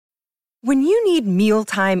When you need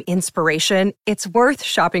mealtime inspiration, it's worth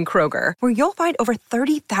shopping Kroger, where you'll find over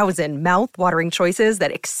 30,000 mouth-watering choices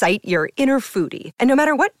that excite your inner foodie. And no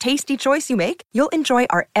matter what tasty choice you make, you'll enjoy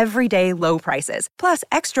our everyday low prices, plus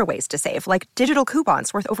extra ways to save, like digital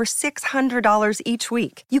coupons worth over $600 each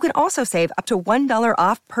week. You can also save up to $1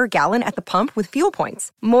 off per gallon at the pump with fuel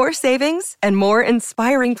points. More savings and more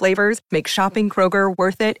inspiring flavors make shopping Kroger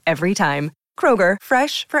worth it every time. Kroger,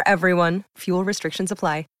 fresh for everyone. Fuel restrictions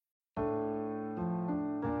apply.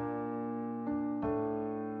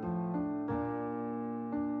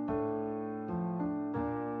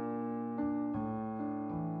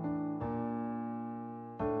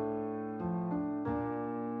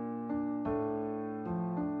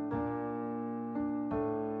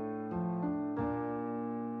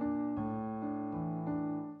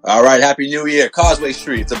 All right, Happy New Year, Causeway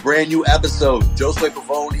Street. It's a brand new episode. Josue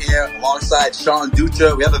Pavone here alongside Sean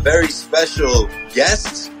Dutra. We have a very special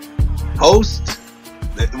guest, host.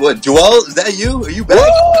 What, Joel? Is that you? Are you back?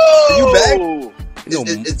 Whoa! Are you back?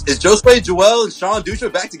 Is Josue, Joel, and Sean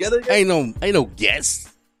Dutra back together again? Ain't no guest.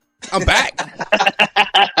 I'm back.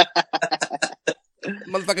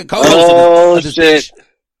 Motherfucking co-host. Oh, shit.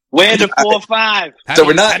 Where's the 4-5? So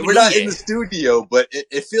we're not in the studio, but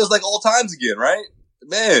it feels like old times again, right?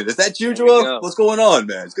 Man, is that you, Joel? What's going on,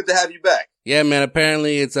 man? It's good to have you back. Yeah, man.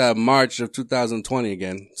 Apparently it's March of 2020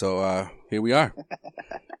 again. So here we are.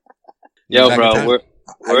 Yo, bro,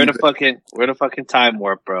 we're in a fucking time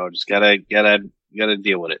warp, bro. Just gotta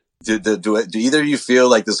deal with it. Do either of you feel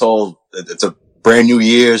like this whole it's a brand new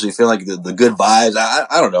year? So you feel like the good vibes?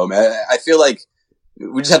 I don't know, man. I feel like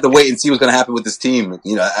we just have to wait and see what's going to happen with this team.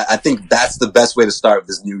 You know, I think that's the best way to start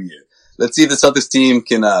this new year. Let's see if the Celtics team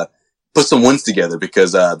can put some wins together,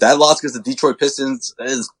 because that loss against the Detroit Pistons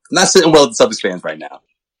is not sitting well with the Celtics fans right now.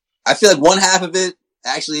 I feel like one half of it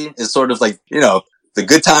actually is sort of like, you know, the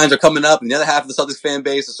good times are coming up, and the other half of the Celtics fan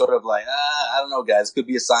base is sort of like, I don't know, guys. Could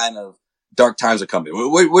be a sign of dark times are coming.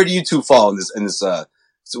 Where do you two fall in this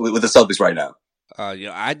with the Celtics right now?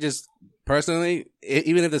 I just personally,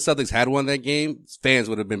 even if the Celtics had won that game, fans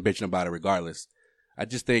would have been bitching about it regardless. I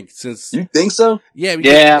just think since... You think so?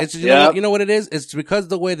 Yeah. It's, you know what it is? It's because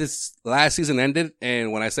the way this last season ended,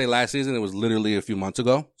 and when I say last season, it was literally a few months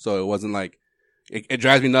ago. So it wasn't like... It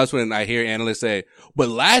drives me nuts when I hear analysts say, but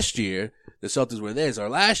last year, the Celtics were this, or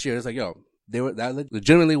last year, it's like, yo, that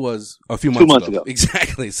legitimately was a few months ago.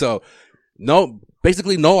 Exactly. So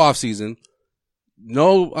basically no offseason,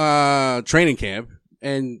 no training camp,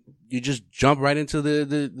 and you just jump right into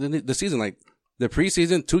the season. Like, the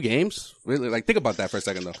preseason, 2 games? Really? Like, think about that for a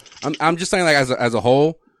second, though. I'm just saying, like, as a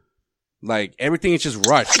whole, like, everything is just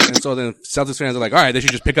rushed. And so then Celtics fans are like, all right, they should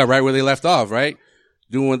just pick up right where they left off, right?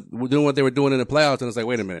 Doing what they were doing in the playoffs. And it's like,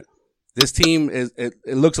 wait a minute. This team it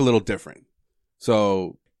looks a little different.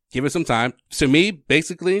 So give it some time. To me,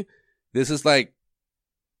 basically, this is like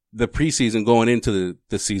the preseason going into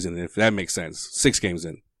the season, if that makes sense. 6 games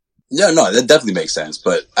in. Yeah, no, that definitely makes sense.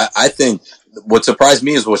 But I think what surprised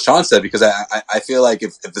me is what Sean said, because I feel like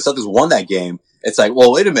if the Celtics won that game, it's like,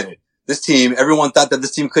 well, wait a minute. This team, everyone thought that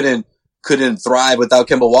this team couldn't thrive without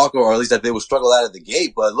Kemba Walker, or at least that they would struggle out of the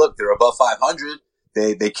gate. But look, they're above 500.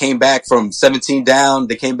 They came back from 17 down.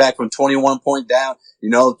 They came back from 21 point down. You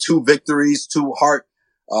know, 2 victories, 2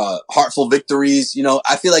 heartful victories. You know,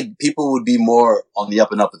 I feel like people would be more on the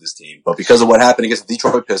up and up of this team. But because of what happened against the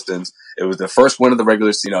Detroit Pistons, it was their first win of the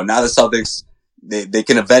regular season. You know, now the Celtics, they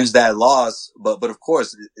can avenge that loss. But of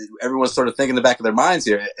course, everyone's sort of thinking in the back of their minds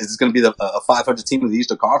here, is this going to be a 500 team in the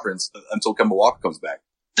Eastern Conference until Kemba Walker comes back?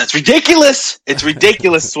 That's ridiculous. It's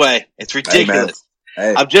ridiculous, Sway. It's ridiculous.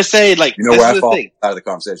 Hey, I'm just saying, like, you know, where I fall out of the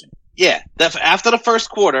conversation. Yeah. After the first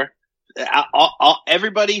quarter,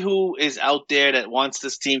 everybody who is out there that wants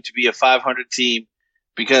this team to be a 500 team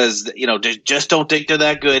because, you know, they just don't think they're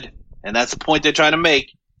that good, and that's the point they're trying to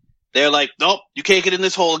make. They're like, nope, you can't get in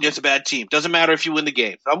this hole against a bad team. Doesn't matter if you win the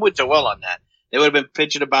game. So I'm with Joel on that. They would have been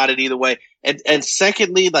pitching about it either way. And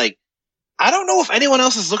secondly, like, I don't know if anyone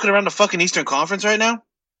else is looking around the fucking Eastern Conference right now,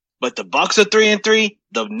 but the Bucks are 3-3,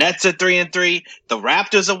 the Nets are 3-3, the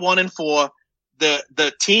Raptors are 1-4.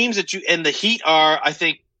 The teams and the Heat are, I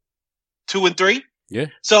think, 2-3. Yeah.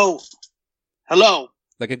 So, hello.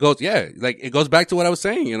 Like, it goes back to what I was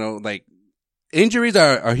saying, you know, like, injuries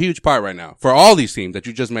are a huge part right now for all these teams that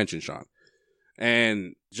you just mentioned, Sean.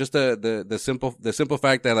 And just the simple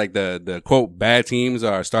fact that, like, the quote bad teams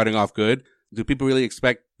are starting off good. Do people really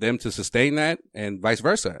expect them to sustain that, and vice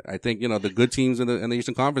versa? I think, you know, the good teams in the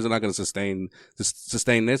Eastern Conference are not going to sustain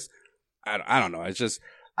this. I don't know. It's just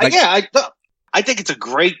like, I think it's a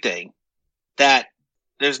great thing that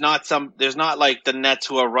there's not like the Nets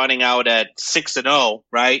who are running out at 6-0,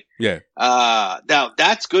 right? Yeah. Now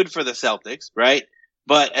that's good for the Celtics, right?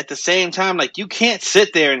 But at the same time, like, you can't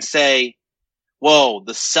sit there and say, "Whoa,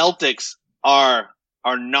 the Celtics are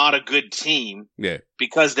not a good team." Yeah.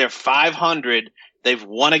 Because they're 500. They've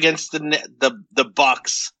won against the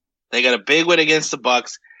Bucks. They got a big win against the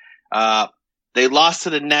Bucks. They lost to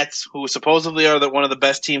the Nets, who supposedly are one of the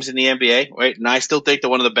best teams in the NBA, right? And I still think they're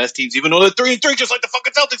one of the best teams, even though they're 3-3, just like the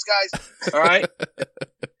fucking Celtics guys. All right.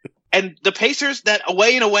 And the Pacers, that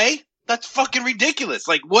away and away, that's fucking ridiculous.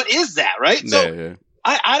 Like, what is that, right? So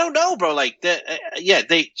I don't know, bro. Like,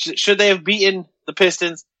 should they have beaten the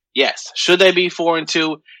Pistons? Yes. Should they be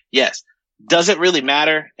 4-2? Yes. Does it really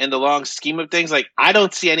matter in the long scheme of things? Like, I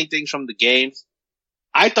don't see anything from the games.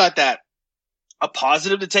 I thought that a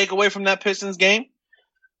positive to take away from that Pistons game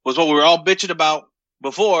was what we were all bitching about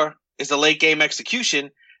before, is the late game execution.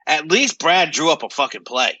 At least Brad drew up a fucking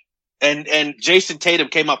play. And Jason Tatum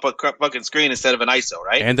came up a fucking screen instead of an ISO,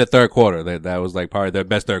 right? And the third quarter, that was like probably their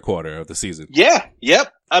best third quarter of the season. Yeah,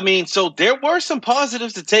 yep. I mean, so there were some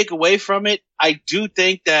positives to take away from it. I do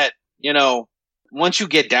think that, once you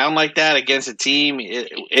get down like that against a team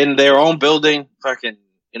in their own building, fucking,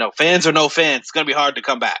 fans or no fans, it's going to be hard to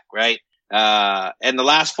come back, right? And the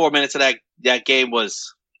last 4 minutes of that game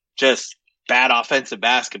was just bad offensive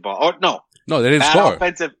basketball. Or no, they didn't bad score.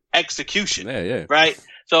 Offensive execution. Yeah. Right?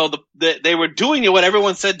 So they were doing what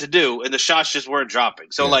everyone said to do, and the shots just weren't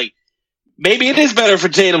dropping. So, like, maybe it is better for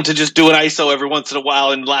Tatum to just do an ISO every once in a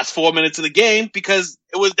while in the last 4 minutes of the game, because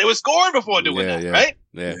they were scoring before doing that, right?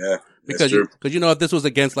 Yeah. Because if this was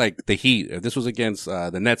against like the Heat, if this was against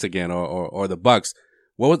the Nets again or the Bucks,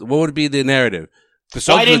 what would be the narrative?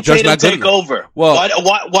 Why didn't Tatum take over? Well,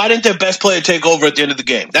 why didn't their best player take over at the end of the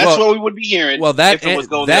game? That's what we would be hearing. Well, that if it was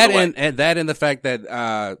going the other way. And the fact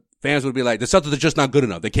that fans would be like, the Celtics are just not good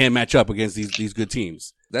enough. They can't match up against these good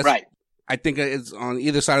teams. That's right. I think it's on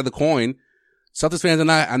either side of the coin. Celtics fans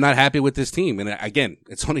are not happy with this team, and again,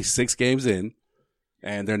 it's only 6 games in,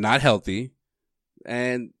 and they're not healthy.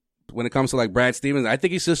 And when it comes to like Brad Stevens, I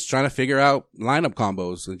think he's just trying to figure out lineup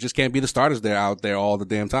combos. It just can't be the starters out there all the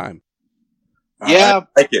damn time. Yeah,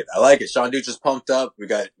 I like it. Sean Duke just pumped up. We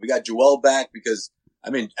got Joel back because I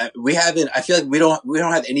feel like we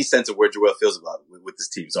don't have any sense of where Joel feels about with this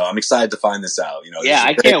team. So I'm excited to find this out.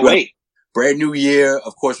 I can't wait. Brand new year.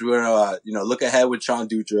 Of course, we're gonna look ahead with Sean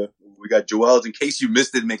Dutra. We got Joel, in case you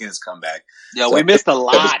missed it, making his comeback. Yeah, so we missed a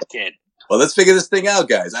lot, kid. Well, let's figure this thing out,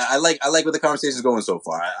 guys. I like where the conversation is going so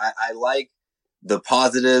far. I like the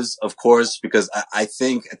positives, of course, because I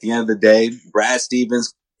think at the end of the day, Brad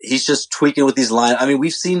Stevens, he's just tweaking with these lines. I mean,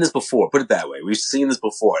 we've seen this before. Put it that way. We've seen this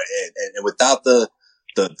before, and without the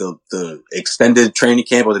extended training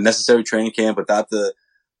camp or the necessary training camp, without the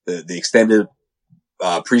extended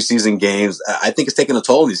preseason games, I think it's taking a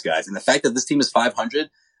toll on these guys. And the fact that this team is 500,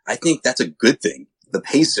 I think that's a good thing. The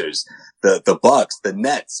Pacers, the Bucks, the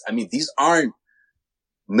Nets. I mean, these aren't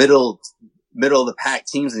middle of the pack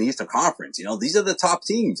teams in the Eastern Conference. These are the top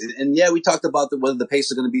teams. And yeah, we talked about whether the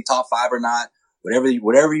Pacers are going to be top 5 or not.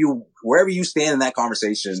 Wherever you stand in that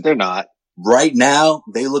conversation, they're not. Right now,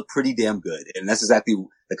 they look pretty damn good, and that's exactly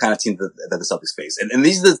the kind of team that the Celtics face. And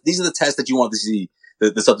these are the tests that you want to see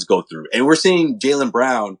the Celtics go through. And we're seeing Jaylen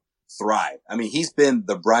Brown thrive. I mean, he's been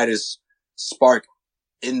the brightest spark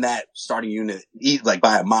in that starting unit, like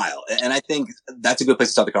by a mile. And I think that's a good place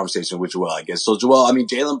to start the conversation with Joel, I guess. So Joel, I mean,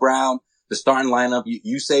 Jaylen Brown, the starting lineup.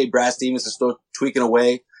 You say Brad Stevens is still tweaking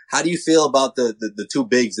away. How do you feel about the two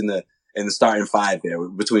bigs in the starting 5 there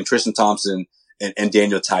between Tristan Thompson and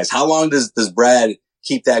Daniel Tice? How long does Brad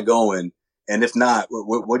keep that going? And if not,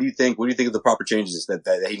 what do you think? What do you think of the proper changes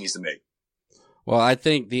that he needs to make? Well, I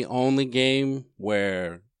think the only game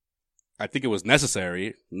where I think it was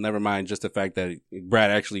necessary, never mind just the fact that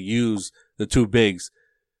Brad actually used the two bigs,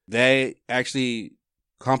 they actually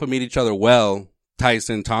complement each other well.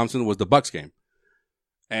 Tyson Thompson was the Bucks game.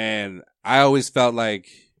 And I always felt like,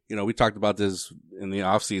 we talked about this in the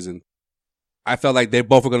offseason. I felt like they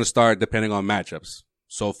both were going to start depending on matchups.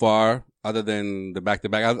 So far, other than the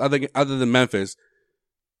back-to-back, other than Memphis,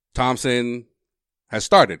 Thompson has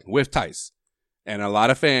started with Tice. And a lot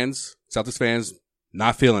of fans, Celtics fans,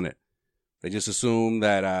 not feeling it. They just assume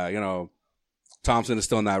that, Thompson is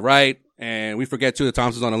still not right. And we forget too that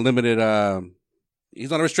Thompson's on a limited,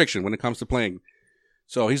 he's on a restriction when it comes to playing.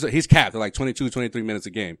 So he's capped at like 22, 23 minutes a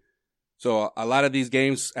game. So a lot of these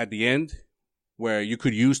games at the end where you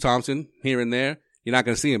could use Thompson here and there, you're not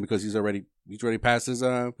going to see him because he's already past his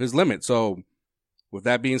limit. So with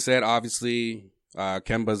that being said, obviously,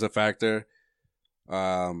 Kemba's a factor.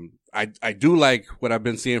 I do like what I've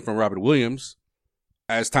been seeing from Robert Williams.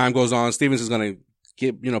 as time goes on, Stevens is going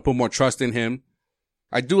to put more trust in him.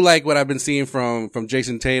 I do like what I've been seeing from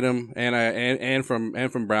Jason Tatum and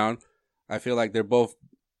from Brown. I feel like they're both,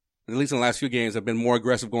 at least in the last few games, have been more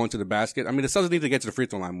aggressive going to the basket. I mean, the Celtics need to get to the free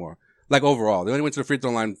throw line more. Like overall, they only went to the free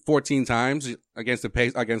throw line 14 times against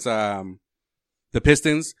the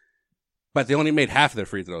Pistons, but they only made half of their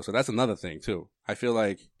free throws. So that's another thing too. I feel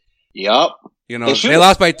like, yup, they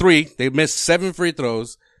lost by 3. They missed 7 free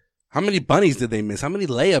throws. How many bunnies did they miss? How many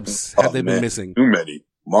layups have they been missing? Too many.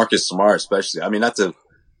 Marcus Smart, especially. I mean, not to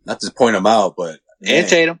point him out, but and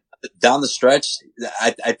Tatum down the stretch,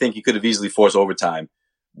 I think he could have easily forced overtime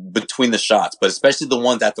between the shots, but especially the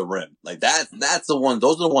ones at the rim. Like that's the one.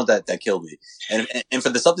 Those are the ones that killed me. And for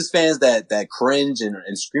the Celtics fans that cringe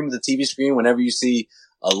and scream at the TV screen whenever you see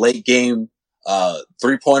a late game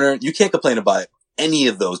 3-pointer, you can't complain about any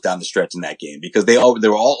of those down the stretch in that game because they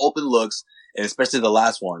were all open looks, and especially the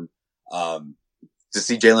last one. To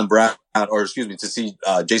see Jaylen Brown, to see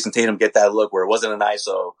Jason Tatum get that look where it wasn't an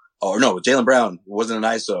ISO, or no, Jaylen Brown wasn't an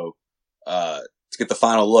ISO to get the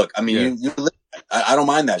final look. I mean, I don't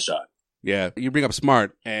mind that shot. Yeah, you bring up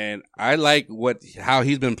Smart, and I like how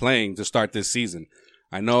he's been playing to start this season.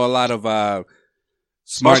 I know a lot of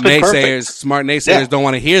smart naysayers don't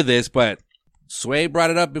want to hear this, but Sway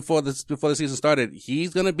brought it up before the season started.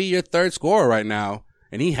 He's gonna be your third scorer right now,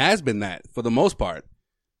 and he has been that for the most part.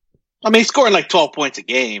 I mean, he's scoring like 12 points a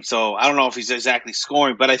game, so I don't know if he's exactly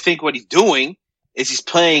scoring, but I think what he's doing is he's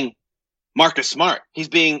playing Marcus Smart. He's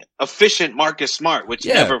being efficient Marcus Smart, which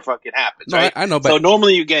never fucking happens, right? I know, but so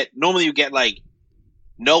normally you get like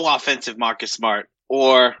no offensive Marcus Smart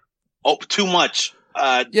or too much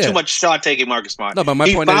shot taking Marcus Smart. No, but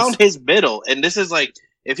my point found his middle, and this is like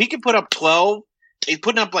if he can put up 12, he's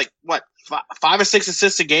putting up like what 5 or 6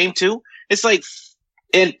 assists a game too. It's like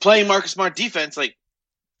in playing Marcus Smart defense, like.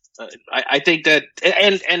 I think that,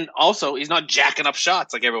 and also he's not jacking up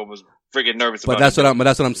shots like everyone was friggin' nervous about. But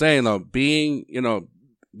that's what I'm saying though. Being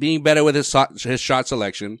better with his shot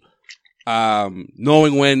selection,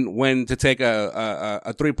 knowing when to take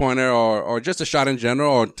a 3-pointer or just a shot in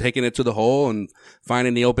general, or taking it to the hole and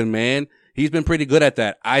finding the open man. He's been pretty good at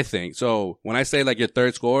that, I think. So when I say like your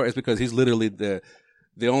third scorer, it's because he's literally the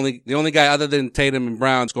only guy other than Tatum and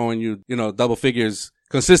Brown scoring double figures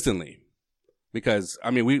consistently. Because,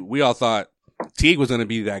 I mean, we all thought Teague was going to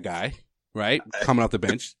be that guy, right? Coming off the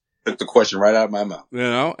bench. Took the question right out of my mouth.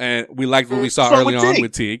 And we liked what we saw early on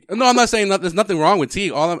with Teague. No, I'm not saying there's nothing wrong with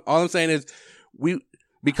Teague. All I'm saying is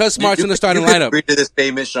because Smart's in the starting lineup. Agree to this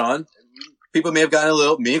statement, Sean. People may have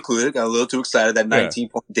gotten me included, got a little too excited that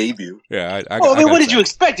 19-point debut. Yeah. What did you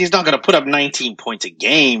expect? He's not going to put up 19 points a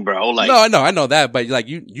game, bro. Like, no, I know that, but like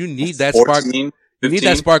you need that 14, spark. 15. You need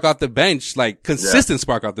that spark off the bench, like consistent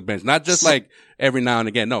spark off the bench, not just like every now and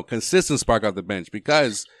again. No, consistent spark off the bench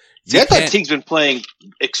because. I thought Teague's been playing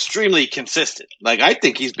extremely consistent. Like I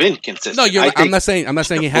think he's been consistent. No, I'm not saying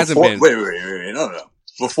he hasn't been. Wait, no.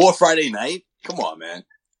 Before Friday night, come on, man.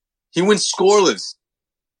 He went scoreless.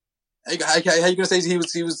 How you gonna say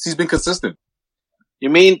he's been consistent? You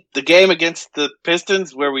mean the game against the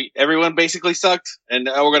Pistons where everyone basically sucked, and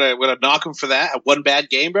we're gonna knock him for that? One bad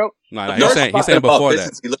game, bro. No, he's saying before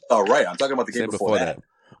that. He looked all right. I'm talking about the game before that.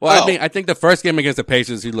 Well, I think the first game against the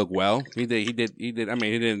Pacers he looked well. He did. I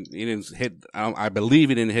mean, he didn't hit. I believe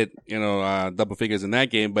he didn't hit double figures in that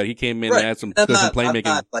game, but he came in and had some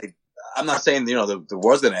playmaking. I'm not saying the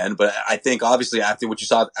war's gonna end, but I think obviously after what you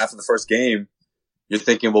saw after the first game, you're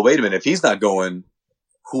thinking, well, wait a minute, if he's not going,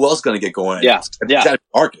 who else going to get going? Yeah. It's got to be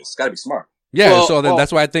Marcus. It's got to be Smart. Yeah.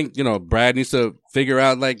 That's why I think, Brad needs to figure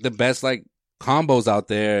out like the best like combos out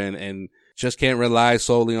there and just can't rely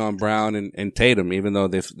solely on Brown and Tatum, even though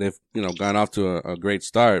they've gone off to a great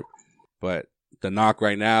start. But the knock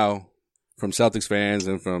right now from Celtics fans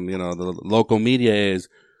and from, the local media is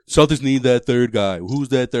Celtics need that third guy. Who's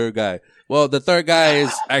that third guy? Well, the third guy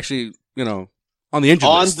is actually, on the injury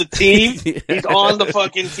list. The team? He's on the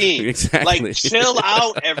fucking team. Exactly. Like, chill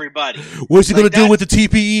out, everybody. What's he gonna do with the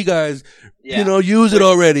TPE, guys? Yeah. Use it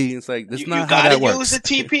already. It's like, that's not how that works. You gotta use the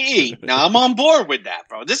TPE. Now, I'm on board with that,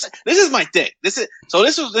 bro. This is my thing. This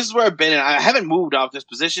is where I've been, and I haven't moved off this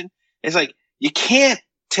position. It's like, you can't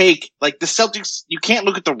take, like, the Celtics, you can't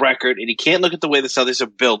look at the record, and you can't look at the way the Celtics are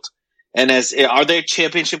built, and are they a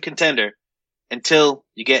championship contender until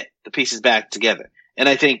you get the pieces back together. And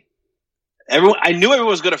I think, I knew everyone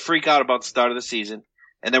was going to freak out about the start of the season,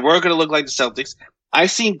 and they weren't going to look like the Celtics.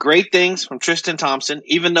 I've seen great things from Tristan Thompson,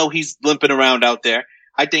 even though he's limping around out there.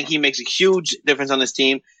 I think he makes a huge difference on this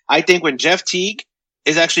team. I think when Jeff Teague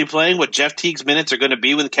is actually playing what Jeff Teague's minutes are going to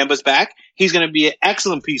be when Kemba's back, he's going to be an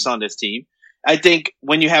excellent piece on this team. I think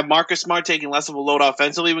when you have Marcus Smart taking less of a load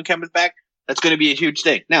offensively when Kemba's back, that's going to be a huge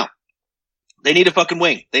thing. Now, they need a fucking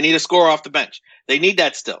wing. They need a scorer off the bench. They need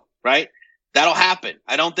that still, right? That'll happen.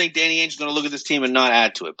 I don't think Danny Ainge is going to look at this team and not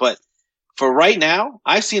add to it. But for right now,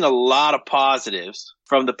 I've seen a lot of positives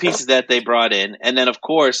from the pieces that they brought in. And then, of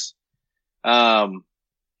course,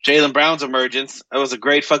 Jaylen Brown's emergence. It was a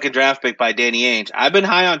great fucking draft pick by Danny Ainge. I've been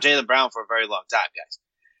high on Jaylen Brown for a very long time, guys.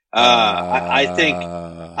 I think.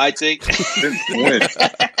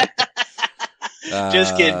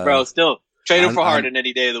 Just kidding, bro. Still, trade him for Harden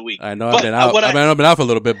any day of the week. I know I've been out. I've been out for a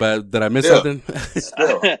little bit, but did I miss something?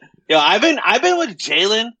 Yo, I've been with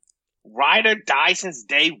Jaylen ride or die since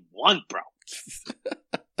day one, bro.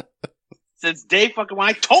 Since day fucking one.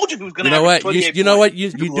 I told you he was gonna. You know what?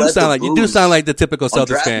 You do sound like the typical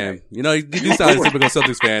Celtics fan. You know, you do sound like the typical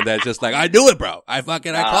Celtics fan that's just like, I do it, bro. I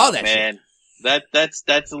call that man. shit.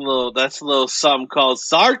 That's a little something called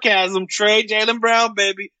sarcasm. Trade Jaylen Brown,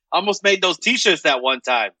 baby. Almost made those T-shirts that one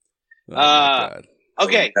time. Oh my God.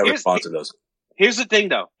 Okay. Here's the thing,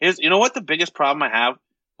 though. You know what the biggest problem I have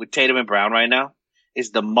with Tatum and Brown right now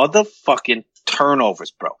is the motherfucking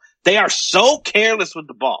turnovers, bro. They are so careless with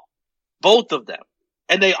the ball, both of them,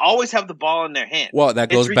 and they always have the ball in their hand. Well, that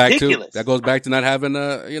goes back to not having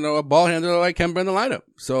a ball handler like Kemba in the lineup.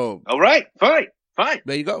 So, all right, fine.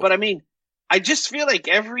 There you go. But I mean, I just feel like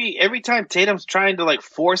every time Tatum's trying to like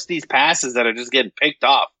force these passes that are just getting picked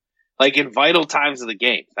off, like in vital times of the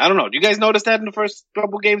game. I don't know. Do you guys notice that in the first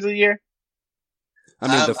couple games of the year? I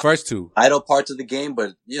mean, the first two. Idle parts of the game,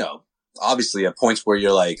 but, obviously at points where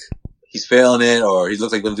you're like, he's failing it or he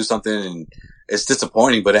looks like he's going to do something and it's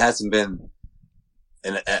disappointing, but it hasn't been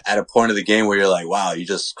at a point of the game where you're like, wow, you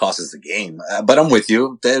just cost us the game. But I'm with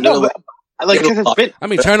you. Turnovers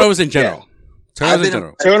in general.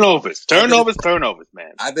 Yeah. Turnovers,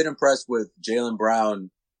 man. I've been impressed with Jaylen Brown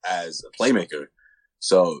as a playmaker.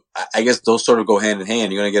 So I guess those sort of go hand in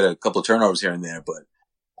hand. You're going to get a couple of turnovers here and there, but,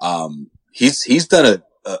 he's done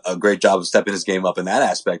a great job of stepping his game up in that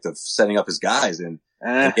aspect of setting up his guys and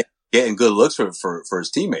getting good looks for his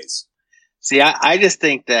teammates. See, I just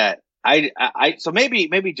think that so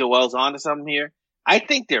maybe Joel's onto something here. I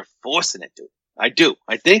think they're forcing it, dude. I do.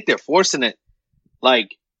 I think they're forcing it,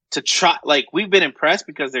 like, to try, like, we've been impressed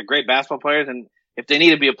because they're great basketball players, and if they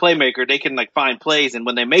need to be a playmaker, they can like find plays, and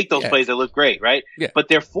when they make those plays, they look great, right? Yeah. But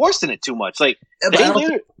they're forcing it too much. Like,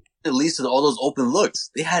 at least to all those open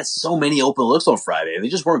looks. They had so many open looks on Friday. They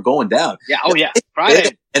just weren't going down. Yeah. Oh yeah.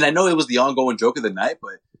 Friday. And I know it was the ongoing joke of the night,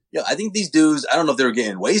 but I think these dudes, I don't know if they were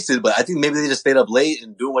getting wasted, but I think maybe they just stayed up late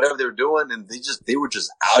and doing whatever they were doing. And they were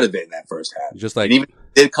just out of it in that first half. Just like, and even if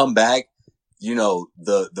they did come back,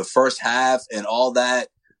 the first half and all that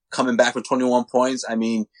coming back with 21 points. I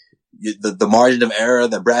mean, the margin of error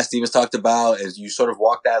that Brad Stevens talked about is you sort of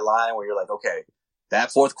walk that line where you're like, okay,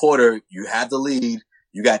 that fourth quarter, you have the lead.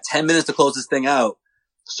 You got 10 minutes to close this thing out.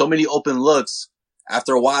 So many open looks.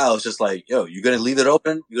 After a while, it's just like, you're going to leave it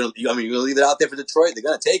open? You're going to leave it out there for Detroit? They're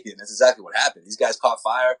going to take it. And that's exactly what happened. These guys caught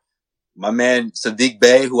fire. My man, Sadiq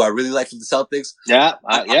Bey, who I really like from the Celtics. Yeah.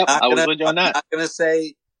 I was with you on that. I'm not going to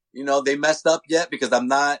say, they messed up yet because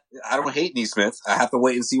I don't hate Neesmith. I have to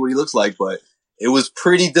wait and see what he looks like, but it was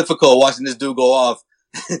pretty difficult watching this dude go off.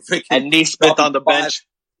 And Neesmith on the bench.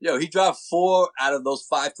 He dropped 4 out of those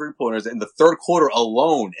 5 3-pointers in the third quarter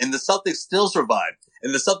alone, and the Celtics still survived.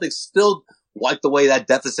 And the Celtics still wiped away that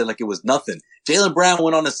deficit like it was nothing. Jaylen Brown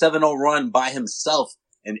went on a 7-0 run by himself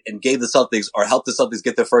and gave the Celtics, or helped the Celtics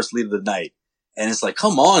get their first lead of the night. And it's like,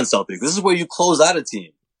 come on, Celtics. This is where you close out a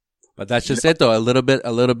team. But that's just it, though. A little bit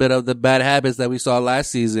of the bad habits that we saw last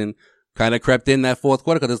season kind of crept in that fourth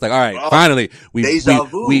quarter, because it's like, all right, finally, we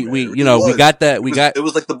got that. It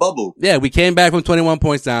was like the bubble. Yeah, we came back from 21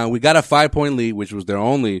 points down. We got a 5-point lead, which was their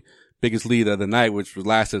only biggest lead of the night, which was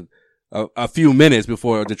lasted a few minutes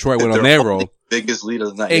before Detroit went on their roll. Biggest lead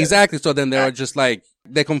of the night. Exactly. So then they were just like,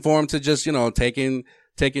 they conformed to just, taking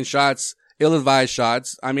shots, ill-advised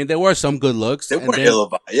shots. I mean, there were some good looks. They weren't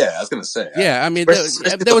ill-advised. Yeah, I was going to say. Yeah, I mean,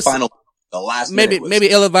 there was the last maybe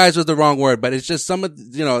ill-advised was the wrong word, but it's just some of,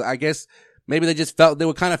 I guess maybe they just felt, they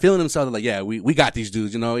were kind of feeling themselves like, yeah, we got these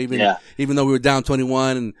dudes, even though we were down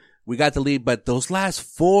 21 and we got the lead, but those last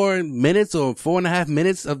 4 minutes or 4.5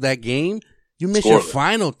 minutes of that game, you miss your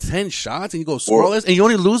final 10 shots and you go scoreless and you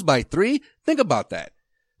only lose by 3. Think about that.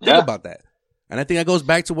 Think about that. And I think that goes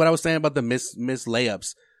back to what I was saying about the miss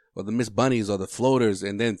layups or the miss bunnies or the floaters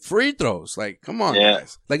and then free throws. Like, come on,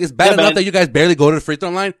 guys. Like, it's bad enough that you guys barely go to the free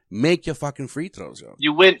throw line. Make your fucking free throws, yo.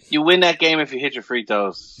 You win that game if you hit your free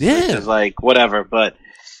throws. Yeah. Which is like, whatever. But,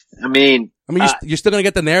 I mean, you're still going to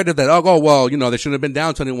get the narrative that, they shouldn't have been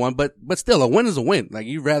down 21, but still, a win is a win. Like,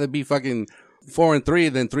 you'd rather be fucking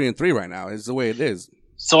 4-3 than 3-3 right now. It's the way it is.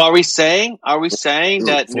 So are we saying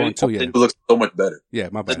that 4-2, yeah. It looks so much better. Yeah,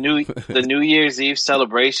 my bad. the New Year's Eve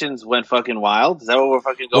celebrations went fucking wild? Is that what we're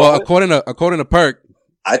fucking going Well, with? according to Perk,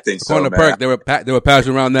 I think so, according to man. Perk, they were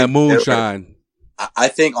passing around that moonshine. I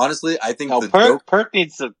think, honestly, No, the Perk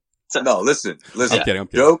needs to. No, listen. I'm kidding.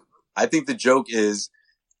 Joke. I think the joke is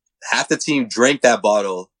half the team drank that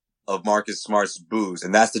bottle of Marcus Smart's booze,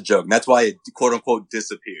 and that's the joke. And that's why it quote unquote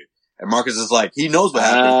disappeared. And Marcus is like, he knows what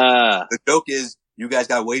happened. The joke is you guys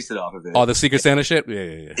got wasted off of it. Oh, the Secret Santa shit?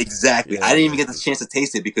 Yeah. Exactly. Yeah, I didn't even get the chance to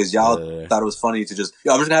taste it because y'all thought it was funny to just,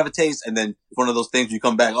 I'm just gonna have a taste, and then one of those things where you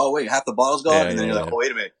come back, oh wait, half the bottle's gone, and then you're like, oh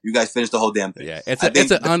wait a minute, you guys finished the whole damn thing. Yeah,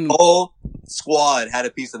 the whole squad had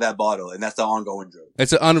a piece of that bottle, and that's the ongoing joke.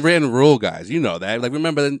 It's an unwritten rule, guys. You know that. Like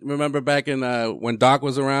remember back in when Doc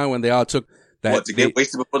was around when they all took that. What, to get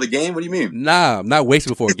wasted before the game? What do you mean? Nah, I'm not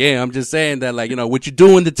wasted before a game. I'm just saying that, like, what you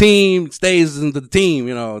do in the team stays in the team,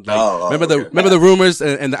 Like, remember the rumors,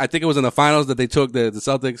 and I think it was in the finals that they took the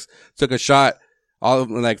Celtics took a shot, all of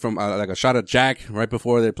them, like from like a shot at Jack right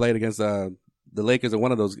before they played against the Lakers in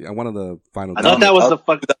one of the finals. I thought that was the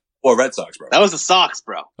fuck. Or Red Sox, bro. That was the Sox,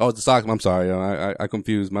 bro. Oh, it's the Sox. I'm sorry, yo. I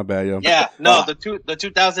confused. My bad, yo. Yeah, no, the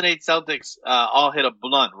 2008 Celtics all hit a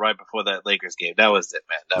blunt right before that Lakers game. That was it,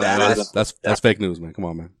 man. That's fake news, man. Come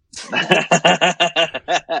on, man. Go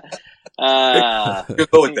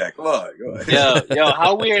with that. Come on, go ahead. Yo,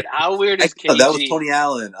 how weird is KG? That was Tony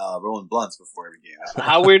Allen rolling blunts before every game.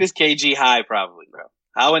 How weird is KG high, probably, bro?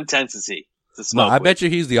 How intense is he to smoke? No, I bet you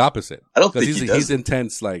he's the opposite. I don't think he's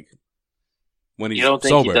intense, like. When he's you don't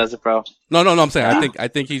think sober. he does it, bro? No. I'm saying I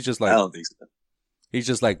think he's just like. I don't think so. He's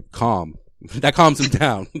just like calm. That calms him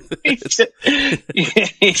down.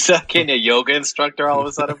 He's fucking a yoga instructor all of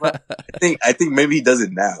a sudden, bro. I think maybe he does it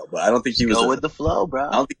now, but I don't think he was. Go with the flow, bro.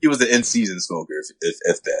 I don't think he was an in-season smoker,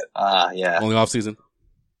 if that. Yeah. Only off season.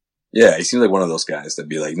 Yeah, he seems like one of those guys that'd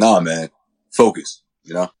be like, nah, man, focus.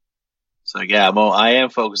 So yeah, I am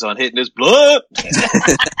focused on hitting this blood.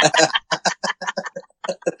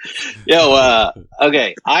 Yo,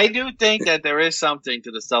 okay. I do think that there is something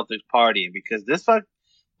to the Celtics partying because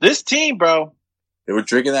this team, bro. They were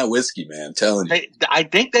drinking that whiskey, man. I'm telling you. I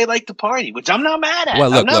think they like to party, which I'm not mad at.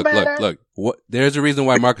 Well, look. There's a reason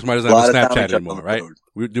why Marcus Smart doesn't have a Snapchat anymore, right?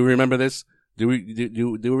 Do we remember this? Do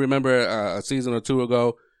we remember a season or two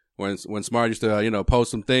ago when Smart used to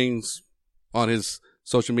post some things on his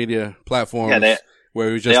social media platforms where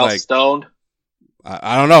he was just like stoned?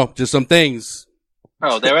 I don't know, just some things.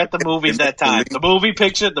 Bro, they're at the movies that time. The movie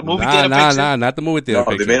picture, the movie theater picture. Nah, not the movie theater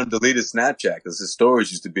picture. They made him delete his Snapchat because his stories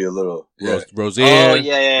used to be a little... Rozier. Oh,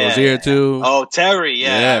 yeah. Rozier too. Oh, Terry.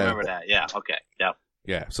 Yeah, I remember that. Yeah, okay. Yeah.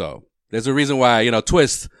 Yeah, so there's a reason why,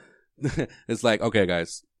 Twist, it's like, okay,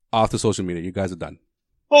 guys, off the social media. You guys are done.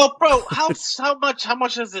 Well, bro, how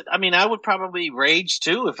much is it? I mean, I would probably rage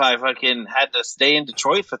too if I fucking had to stay in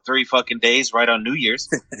Detroit for 3 fucking days right on New Year's.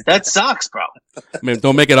 That sucks, bro. I mean,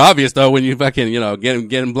 don't make it obvious though when you fucking,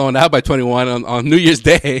 getting blown out by 21 on New Year's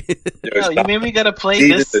Day. Yo, you mean we gotta play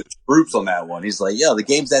this? The troops on that one. He's like, yo, the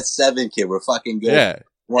game's at 7, kid. We're fucking good. Yeah.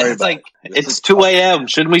 It's like, it's 2 a.m.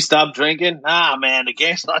 Shouldn't we stop drinking? Nah, man, the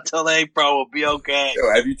game's not till 8, bro. We'll be okay.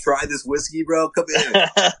 Yo, have you tried this whiskey, bro? Come in.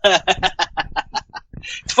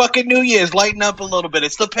 It's fucking New Year's. Lighten up a little bit.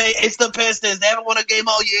 It's the Pistons. They haven't won a game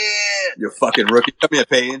all year. You're fucking rookie. Come here,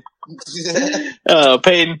 Payne.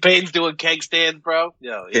 Payne's doing keg stands, bro.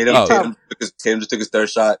 Yo, Tatum just took his third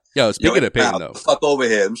shot. Yo, speaking of Payne, though. Fuck over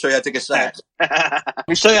here. Let me show you how to take a shot. Let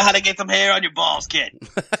me show you how to get some hair on your balls, kid.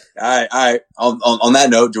 All right. On that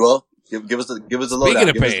note, Joel, give us a lowdown. Speaking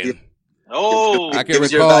of Payne. I can recall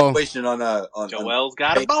your evaluation on Joel's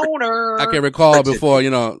got a boner. I can recall before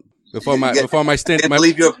my stint. I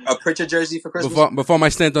believe you're a Pritchard jersey for Christmas. Before my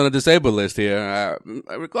stint on the disabled list here,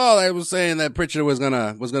 I recall I was saying that Pritchard was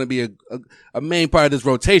gonna be a main part of this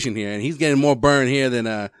rotation here, and he's getting more burn here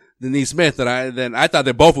than E. Smith. Than I thought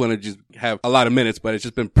they both were gonna just have a lot of minutes, but it's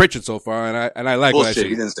just been Pritchard so far, and I like bullshit. What I see.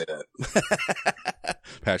 You didn't say that.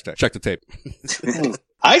 Hashtag check the tape.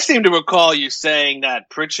 I seem to recall you saying that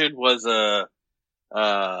Pritchard was I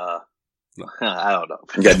don't know.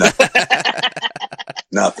 You got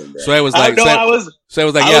nothing, bro. So it was like, I was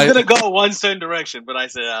gonna go one certain direction, but I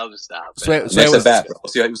said I'll just stop. Next at bat,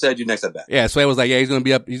 bro. We said you next at bat. Yeah, Sway was like, he's gonna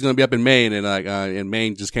be up in Maine, and and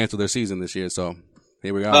Maine just canceled their season this year, so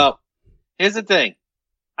here we go. Well, here's the thing.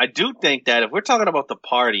 I do think that if we're talking about the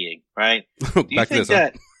partying, right? Do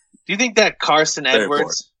you think that Carson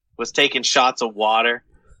Edwards was taking shots of water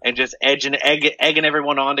and just egging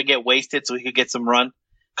everyone on to get wasted so he could get some run?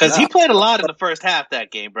 Because he played a lot in the first half that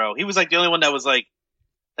game, bro. He was like the only one that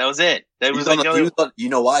That was it. That was like, you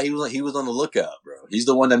know why? He was on the lookout, bro. He's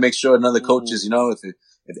the one that makes sure none of the coaches, you know,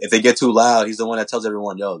 if they get too loud, he's the one that tells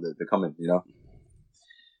everyone, yo, they're coming, you know?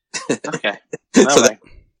 Okay. So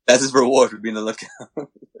that's his reward for being the lookout.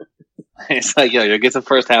 It's like, yo, get the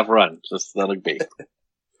first half run. Just let it be.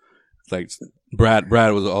 It's like Brad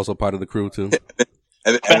was also part of the crew too.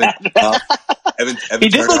 Evan he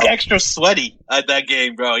just looked extra sweaty at that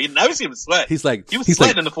game, bro. You never see him sweat. He was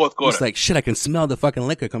sweating in the fourth quarter. He's like, shit, I can smell the fucking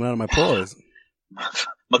liquor coming out of my pores.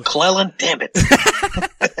 McClellan, damn it.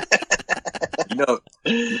 you know,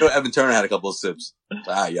 Evan Turner had a couple of sips.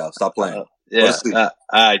 Yo, stop playing. Yeah. All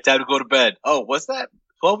right, time to go to bed. Oh, what's that?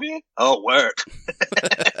 12 year? Oh, word.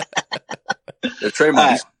 Trey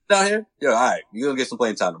Martin, down here? Yo, all right, you're going to get some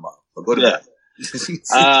playing time tomorrow. But go to bed.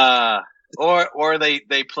 Or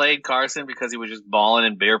they played Carson because he was just balling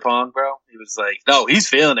in beer pong, bro. He was like, no, he's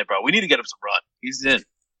feeling it, bro. We need to get him some run. He's in.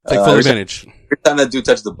 Take full advantage. Every time that dude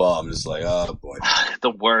touched the ball, I'm just like, oh boy.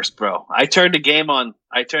 The worst, bro. I turned the game on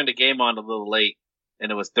a little late,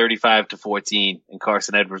 and it was 35-14, and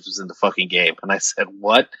Carson Edwards was in the fucking game. And I said,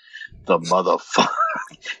 what the motherfucker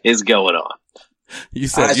is going on? You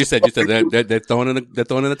said they're throwing in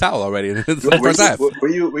the towel already in the first half. Were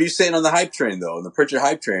you sitting on the hype train though? On the Pritchard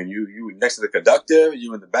hype train? You next to the conductor?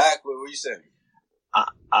 You in the back? What were you saying?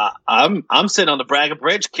 I'm sitting on the Braga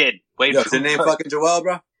Bridge, kid. Wait, is your name fucking Joel,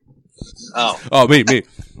 bro? Oh, me.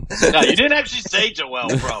 No, you didn't actually say Joel,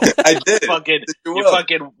 bro. I did. You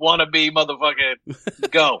fucking wannabe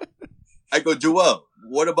motherfucker. Go. I go, Joel.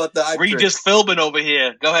 What about the hype train? Regis Philbin over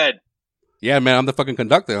here. Go ahead. Yeah, man, I'm the fucking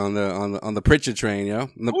conductor on the Pritchard train, yo.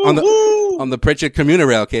 On the Pritchard commuter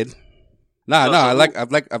rail, kid. I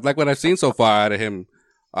like what I've seen so far out of him.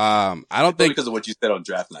 I don't think because of what you said on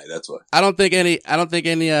draft night. That's why. I don't think any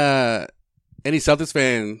Celtics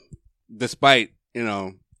fan, despite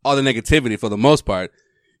all the negativity for the most part,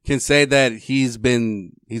 can say that he's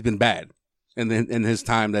been bad in his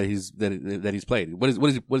time that he's played. What is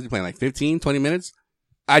he playing, like 15, 20 minutes?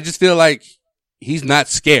 I just feel like he's not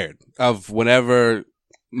scared of whatever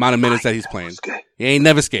amount of minutes that he's playing. He ain't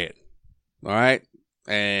never scared. All right.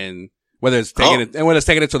 And whether it's taking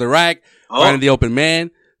it to the rack, finding the open man,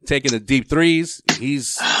 taking the deep threes,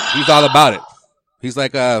 he's all about it. He's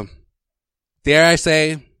like, dare I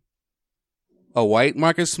say, a white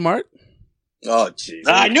Marcus Smart? Oh, jeez.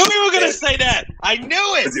 I knew you were going to say that. I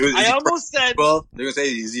knew it. I almost said. Well, they're going to say,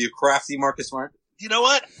 is he a crafty Marcus Smart? You know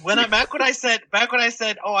what? Back when I said,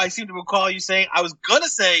 oh, I seem to recall you saying, I was going to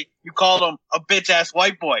say you called him a bitch ass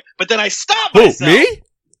white boy, but then I stopped myself. Who, me?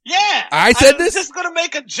 Yeah. I said this? I was just going to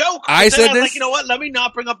make a joke. I said this? Like, you know what? Let me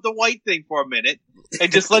not bring up the white thing for a minute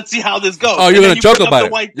and just let's see how this goes. Oh, you're going to joke about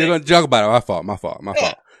it. You're going to joke about it. My fault.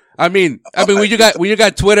 I mean, when you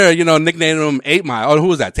got Twitter, nicknaming him 8 Mile. Oh, who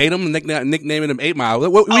was that? Tatum nicknaming him 8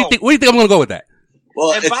 Mile. What do you think I'm going to go with that?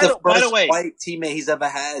 Well, it's the first white teammate he's ever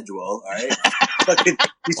had, Joel. All right,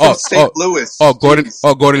 he's from St. Louis.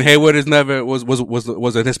 Gordon Hayward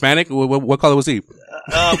was a Hispanic. What color was he?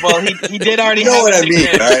 Well, he did already. You know what I mean,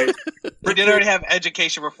 right? He did already have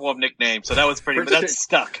education reform nickname, so that was pretty. But that's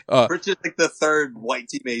stuck. Pritchard's like the third white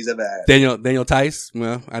teammate he's ever had. Daniel Tice.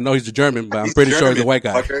 Well, I know he's a German, but I'm pretty sure he's a white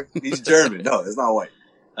guy. He's German. No, it's not white.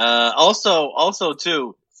 Also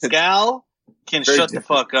too, Scal can shut the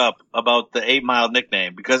fuck up about the 8 Mile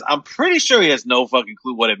nickname because I'm pretty sure he has no fucking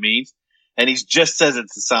clue what it means, and he just says it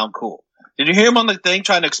to sound cool. Did you hear him on the thing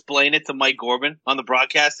trying to explain it to Mike Gorman on the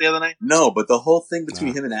broadcast the other night? No, but the whole thing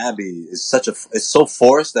between him and Abby is it's so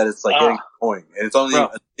forced that it's like getting annoying, and it's only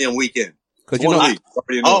a weekend. Because no.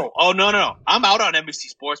 I'm out on NBC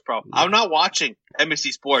Sports, bro. I'm not watching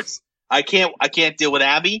NBC Sports. I can't deal with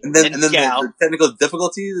Abby and then the technical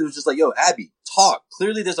difficulties. It was just like, yo, Abby, talk.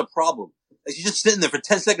 Clearly, there's a problem. Like, she's just sitting there for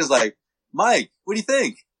 10 seconds, like, Mike, what do you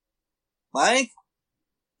think, Mike?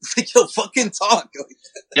 It's like, yo, fucking talk.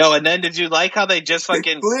 Yo, and then did you like how they just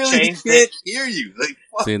fucking changed can't hear you? Like,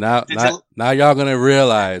 fuck. See, now y'all gonna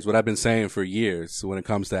realize what I've been saying for years when it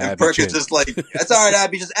comes to Abby. Perk is just like, that's all right,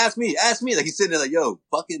 Abby. Just ask me. Like he's sitting there, like, yo,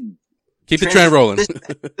 fucking keep the trend rolling.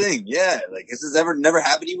 Thing, yeah. Like, has this never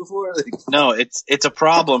happened to you before? Like, no, it's a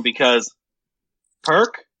problem because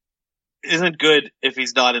Perk isn't good if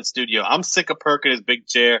he's not in studio. I'm sick of Perk in his big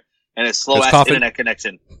chair and his slow ass internet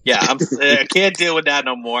connection. Yeah, I can't deal with that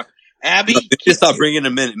no more. Abby, just stop bringing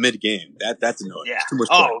him in mid game. That's annoying. Yeah.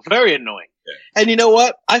 Very annoying. Yeah. And you know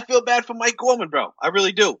what? I feel bad for Mike Gorman, bro. I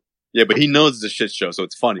really do. Yeah, but he knows it's a shit show, so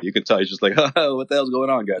it's funny. You can tell he's just like, what the hell's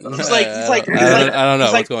going on, guys? I don't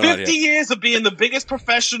know what's going on here. 50 years of being the biggest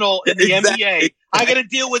professional in the NBA. I got to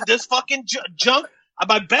deal with this fucking junk.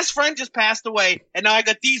 My best friend just passed away, and now I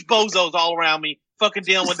got these bozos all around me fucking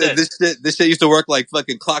dealing with this. This shit used to work like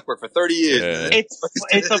fucking clockwork for 30 years. Yeah. Man.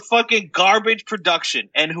 It's a fucking garbage production,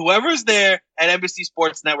 and whoever's there at NBC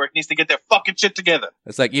Sports Network needs to get their fucking shit together.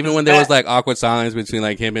 It's like even when there was like awkward silence between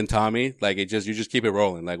like him and Tommy, like you just keep it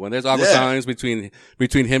rolling. Like when there's awkward silence between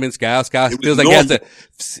him and Scott feels like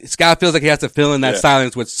he has to fill in that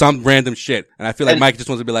silence with some random shit. And I feel like Mike just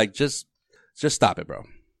wants to be like, just stop it, bro.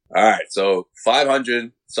 All right, so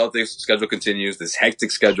 500 Celtics schedule continues. This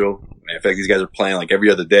hectic schedule. Man, I feel like these guys are playing like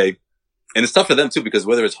every other day, and it's tough for them too because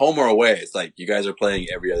whether it's home or away, it's like you guys are playing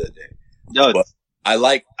every other day. No, but I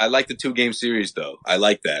like the 2-game series though. I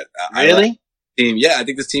like that. Really? I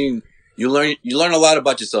think this team. You learn a lot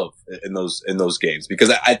about yourself in those games because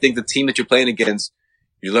I think the team that you're playing against,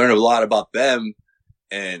 you learn a lot about them,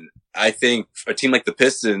 and I think a team like the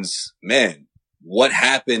Pistons, man. What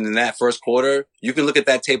happened in that first quarter, you can look at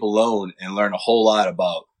that tape alone and learn a whole lot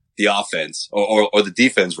about the offense or the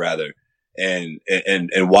defense rather, and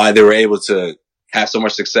why they were able to have so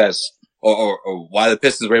much success or why the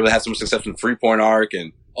Pistons were able to have so much success from the 3-point arc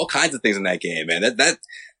and all kinds of things in that game, man.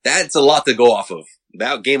 That's a lot to go off of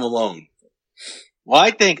that game alone. Well, I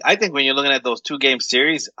think when you're looking at those 2-game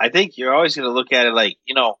series, I think you're always going to look at it like,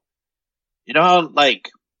 you know how like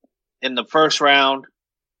in the first round,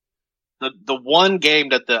 the one game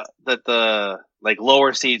that the like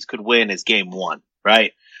lower seeds could win is game 1,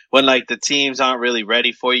 right? When like the teams aren't really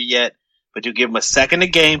ready for you yet, but you give them a second to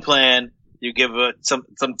game plan, you give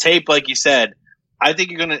some tape, like you said. I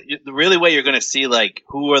think the really way you're gonna see like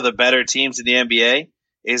who are the better teams in the NBA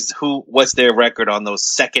is what's their record on those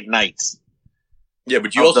second nights. Yeah,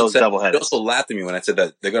 but you also laughed at me when I said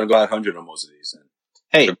that they're gonna go out 100 on most of these.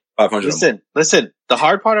 Hey, listen. The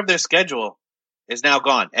hard part of their schedule is now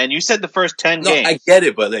gone. And you said the first 10 games. I get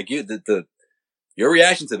it, but like your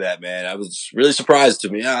reaction to that, man, I was really surprised to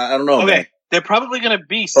me. I don't know. Okay. Man. They're probably going to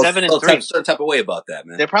be 7-3. Certain type of way about that,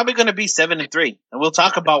 man. They're probably going to be 7-3. And we'll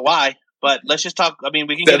talk about why, but let's just talk. I mean,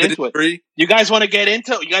 we can get into it. You guys want to get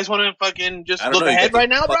into it? You guys want to fucking just look ahead right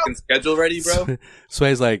now, bro? Schedule ready, bro?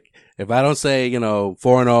 Sway's like, if I don't say,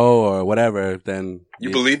 4-0 or whatever, then you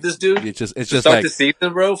believe this dude? It's just start like the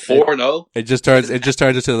season, bro. 4-0. It just turns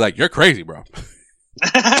into like, you're crazy, bro.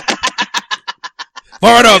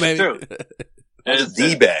 4-0, baby. True. That's a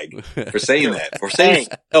D-bag for saying that. For saying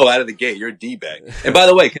out of the gate, you're a D-bag. And by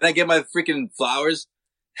the way, can I get my freaking flowers?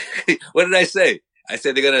 What did I say? I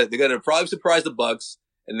said they're gonna probably surprise the Bucks,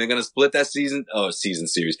 and they're gonna split that season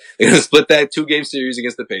series. They're gonna split that 2-game series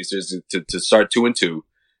against the Pacers to start 2-2.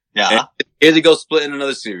 Yeah. And here they go splitting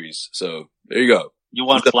another series. So there you go. You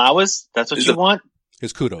want flowers? That's what you want?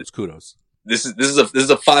 It's kudos. This is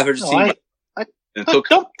a 500 team.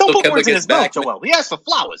 Don't put words in his mouth, Joel. He asked for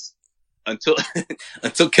flowers. Until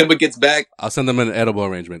Kemba gets back, I'll send them an edible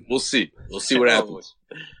arrangement. We'll see what happens.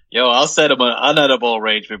 Yo, I'll send him an unedible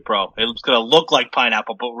arrangement, bro. It's gonna look like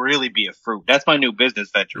pineapple, but really be a fruit. That's my new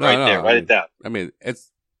business venture there. Write it down. I mean,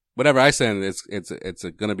 it's whatever I send. It's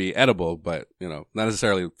gonna be edible, but not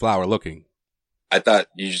necessarily flower looking. I thought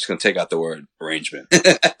you were just gonna take out the word arrangement.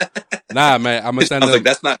 Nah, man, I'm gonna send them. Like,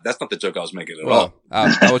 that's not the joke I was making at all.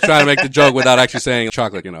 I was trying to make the joke without actually saying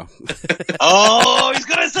chocolate, Oh, he's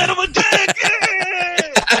gonna send him a dick!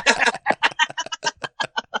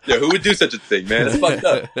 Yeah, who would do such a thing, man? It's fucked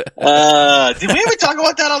up. Did we ever talk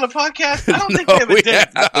about that on the podcast? I don't think we ever did.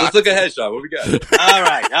 Let's look ahead, Sean. What we got?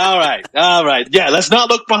 All right. Yeah, let's not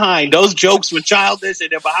look behind. Those jokes were childish and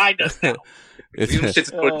they're behind us now. It's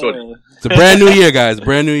a brand new year, guys.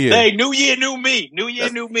 Brand new year. Hey, new year, new me. New year,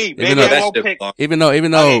 new me. Maybe I won't pick. Even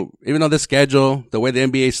though the schedule, the way the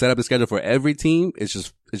NBA set up the schedule for every team, it's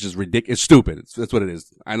just ridiculous. It's stupid. That's what it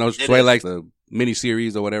is. I know Sway likes the mini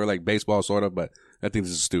series or whatever, like baseball sort of, but I think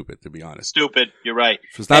this is stupid, to be honest. Stupid. You're right.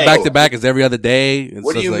 So it's not back to back. It's every other day.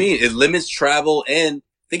 What do you mean? It limits travel, and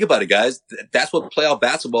think about it, guys. That's what playoff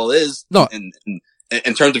basketball is. No,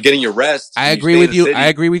 in terms of getting your rest. I agree with you. I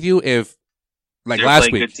agree with you. If they're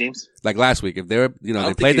last week, good teams. like last week, if they're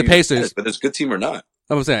they played the Pacers, but there's a good team or not.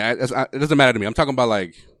 I'm saying it doesn't matter to me. I'm talking about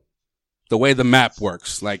like the way the map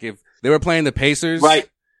works. Like if they were playing the Pacers, right,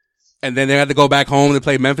 and then they had to go back home to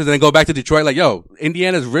play Memphis, and then go back to Detroit. Like, yo,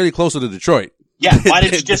 Indiana's really closer to Detroit. Yeah, why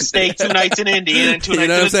didn't you just stay 2 nights in Indy and then 2 nights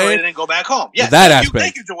in Detroit and then go back home? Yeah, that aspect.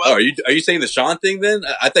 Thank you, Joel. Oh, are you saying the Sean thing then?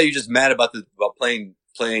 I thought you were just mad about playing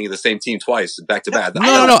the same team twice back to back. No,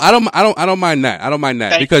 I don't mind that. I don't mind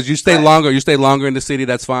that because you stay longer in the city.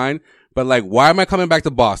 That's fine. But like, why am I coming back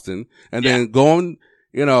to Boston and then going,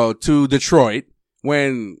 to Detroit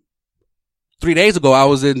when 3 days ago, I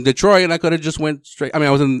was in Detroit and I could have just went straight. I mean,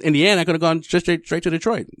 I was in Indiana. I could have gone just straight to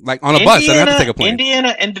Detroit, like on a bus. I didn't have to take a plane.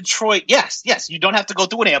 Indiana and Detroit. Yes. You don't have to go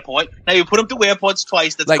through an airport. Now you put them through airports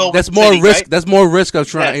twice. That's like, COVID that's more city, risk. right? That's more risk of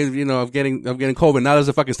trying, of getting COVID. Now there's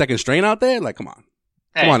a fucking second strain out there. Like, come on.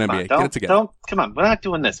 Come on, NBA. Get it together. Come on. We're not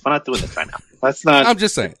doing this. We're not doing this right now. Let's not. I'm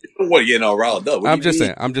just saying. What, you getting all riled up? I'm just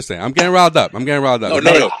saying. I'm getting riled up. No. I'm getting riled up.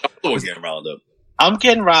 I'm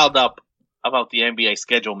getting riled up about the NBA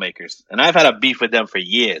schedule makers, and I've had a beef with them for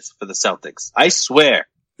years for the Celtics. I swear.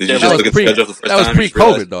 Did you just look at the schedule the first time? That was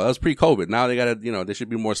pre-COVID, though. That was pre-COVID. Now they gotta, they should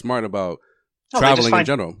be more smart about traveling in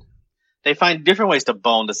general. They find different ways to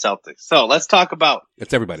bone the Celtics. So let's talk about.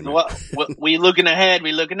 It's everybody, man. We looking ahead.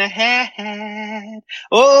 We looking ahead.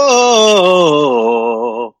 Oh,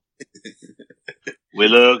 we're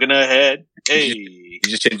looking ahead. Hey, you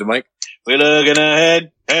just changed the mic. We're looking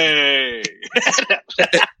ahead. Hey.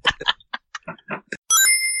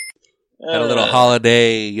 Had a little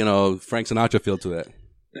holiday, Frank Sinatra feel to that.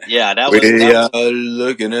 Yeah, that was. We are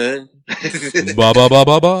looking at. Ba ba ba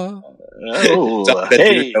ba ba. Oh,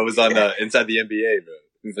 that was on Inside the NBA, bro.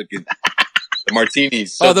 Fucking the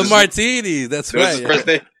Martinis. Oh, the Martinis. That's right. The first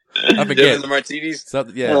name. I forget. The Martinis.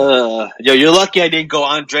 Yeah. Yo, you're lucky I didn't go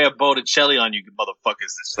Andrea Botticelli on you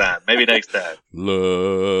motherfuckers this time. Maybe next time.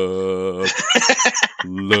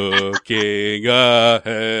 Looking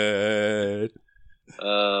ahead.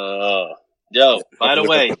 Yo, by the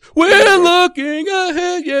way. We're looking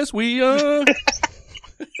ahead. Yes, we are.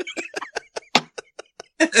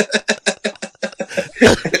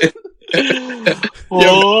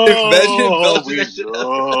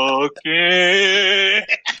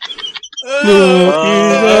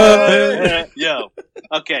 Yo,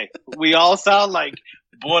 okay. We all sound like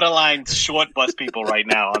borderline short bus people right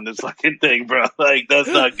now on this fucking thing, bro. Like, that's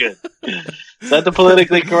not good. Is that the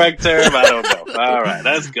politically correct term? I don't know. All right,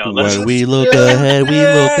 let's go. When we look ahead, we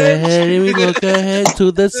look ahead, and we look ahead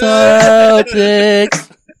to the Celtics.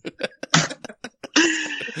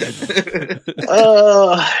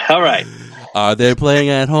 All right. Are they playing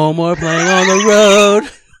at home or playing on the road?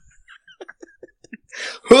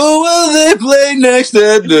 Who will they play next?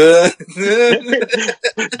 They're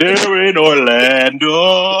in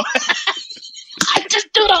Orlando. I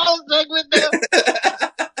just do the whole thing with them.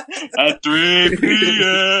 At 3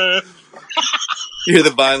 p.m. You hear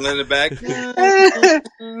the violin in the back?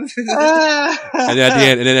 And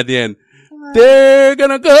then at the end, they're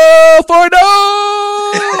gonna go for no!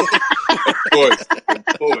 Of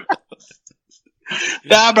course.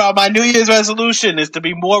 Nah, bro, my New Year's resolution is to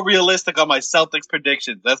be more realistic on my Celtics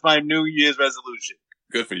predictions. That's my New Year's resolution.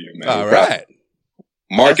 Good for you, man. All right.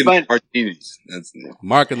 Marking the Martinis.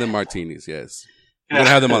 Marking the Martinis, yes. We're going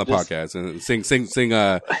to have them on the podcast and sing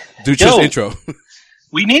Duchess intro.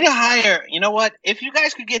 We need to hire, you know what? If you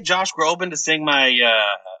guys could get Josh Groban to sing my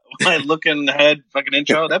looking ahead fucking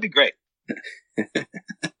intro, that'd be great. All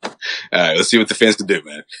right, let's see what the fans can do,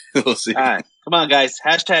 man. We'll see. All right, come on, guys.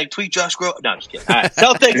 Hashtag tweet Josh Groban. No, I'm just kidding. All right,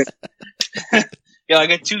 Celtics. Yo, I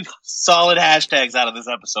got 2 solid hashtags out of this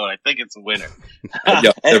episode. I think it's a winner.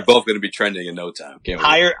 Yo, they're both going to be trending in no time. Can't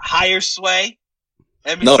wait. Higher Sway.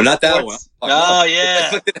 NBC no, not that Sports. one. Oh,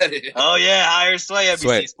 yeah. Oh, yeah. Higher Sway,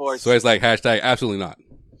 NBC Sports. Sway's like hashtag absolutely not.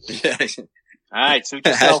 All right, suit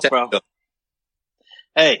yourself, bro. No.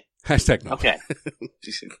 Hey. Hashtag no. Okay.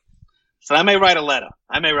 So I may write a letter.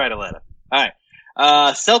 All right.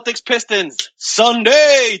 Celtics Pistons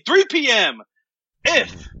Sunday, 3 p.m.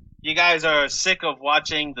 If you guys are sick of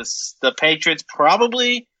watching the Patriots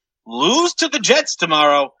probably lose to the Jets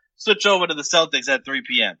tomorrow, switch over to the Celtics at 3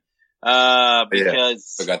 p.m.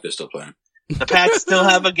 Because forgot they're still playing. The Pats still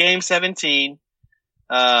have a game 17.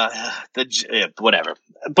 Whatever.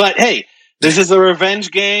 But hey, this is a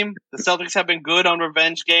revenge game. The Celtics have been good on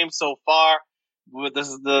revenge games so far. This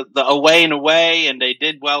is the away and away, and they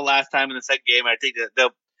did well last time in the second game. I think that they'll.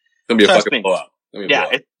 It's gonna be a fucking blowout.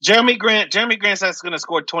 Yeah, Jeremy Grant's going to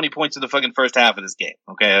score 20 points in the fucking first half of this game.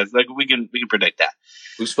 Okay, it's like we can predict that.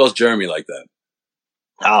 Who spells Jeremy like that?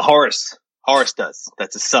 Horace. Horace does.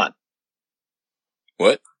 That's his son.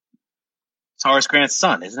 What? It's Horace Grant's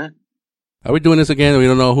son, isn't it? Are we doing this again? We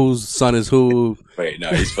don't know whose son is who. Wait, no,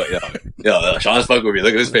 he's fucking. Yo, Sean's fucking with me.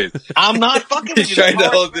 Look at his face. I'm not fucking with you. He's trying to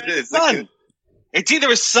hold it in. Son. It's either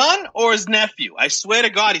his son or his nephew. I swear to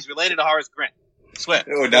God, he's related to Horace Grant. I swear.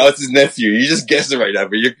 Oh, now it's his nephew. You just guessed it right now,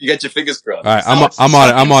 but you got your fingers crossed. All right, I'm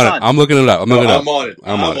on it. I'm looking it up. I'm on it,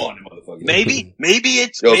 motherfucker. Maybe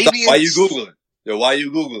it's. Yo, why you Googling? Why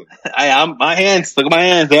you Googling? I'm my hands. Look at my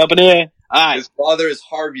hands. They're up in the air. All right. His father is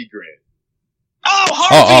Harvey Grant.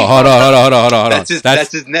 Harvey! Hold on.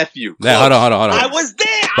 That's his nephew. Hold on. I was there.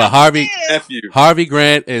 But Harvey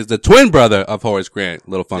Grant is the twin brother of Horace Grant.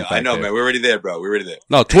 Little fun fact. I know, there. man. We're already there, bro. We're already there.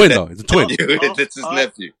 No, twin though. It's a twin. It's his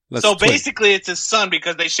nephew. So basically, it's his son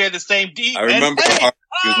because they share the same D. I remember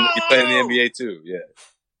he played in the NBA too. Yeah.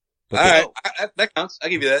 All right, that counts. I'll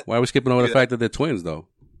give you that. Why are we skipping over the fact that they're twins though?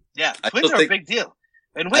 Yeah, twins are a big deal.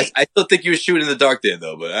 And wait, I still think you were shooting in the dark there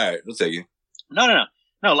though. But all right, we'll take you. No.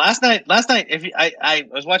 Last night, I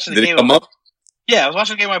was watching the game. Did it come up? Yeah, I was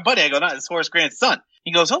watching the game with my buddy. I go, no, it's Horace Grant's son.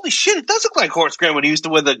 He goes, holy shit, it does look like Horace Grant when he used to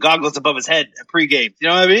wear the goggles above his head at pregame. You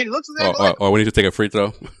know what I mean? It looks exactly or when he used to take a free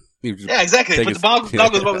throw. Yeah, exactly. Put the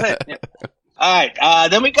goggles above his head. Yeah. All right,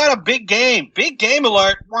 then we got a big game. Big game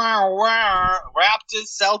alert. Wow.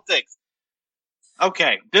 Raptors, Celtics.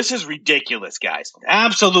 Okay, this is ridiculous, guys.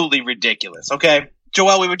 Absolutely ridiculous, okay?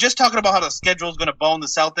 Joel, we were just talking about how the schedule is going to bone the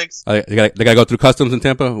Celtics. They got to go through customs in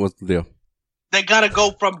Tampa? What's the deal? They got to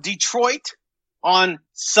go from Detroit on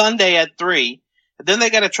Sunday at 3. Then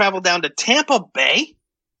they got to travel down to Tampa Bay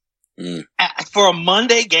for a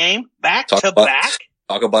Monday game, back to back.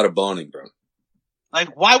 Talk about a boning, bro.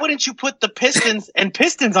 Like, why wouldn't you put the Pistons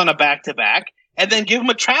on a back-to-back and then give them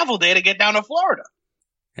a travel day to get down to Florida?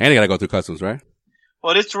 And they got to go through customs, right?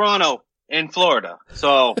 Well, it's Toronto in Florida.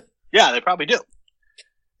 So, yeah, they probably do.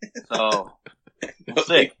 So, we'll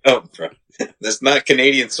see. Oh, bro. That's not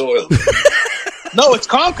Canadian soil. No, it's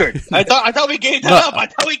Concord. I thought we gave that up.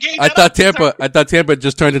 I thought Tampa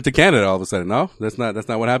just turned into Canada all of a sudden. No, that's not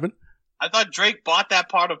what happened. I thought Drake bought that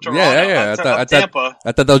part of Toronto. Yeah. Tampa.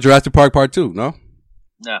 I thought that was Jurassic Park Part 2. No.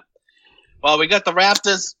 Yeah. Well, we got the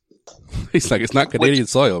Raptors. He's like, it's not Canadian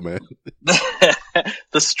soil, man.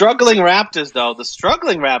 The struggling Raptors, though. The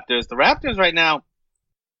Raptors right now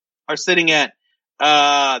are sitting at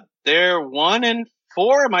they're 1-4.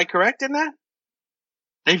 Am I correct in that?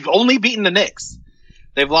 They've only beaten the Knicks.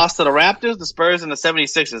 They've lost to the Raptors, the Spurs, and the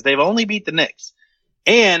 76ers. They've only beat the Knicks.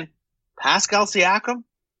 And Pascal Siakam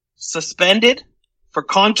suspended for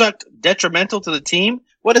conduct detrimental to the team.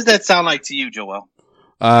 What does that sound like to you, Joel?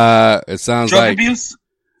 It sounds drug abuse.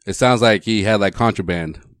 It sounds like he had like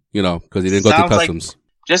contraband, because he didn't go through customs.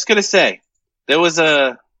 Just gonna say, there was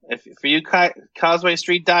for you Causeway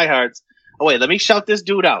Street diehards. Oh wait, let me shout this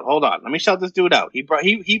dude out. Hold on, let me shout this dude out. He brought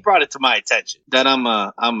it to my attention that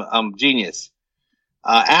I'm genius.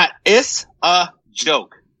 It's a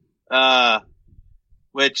joke.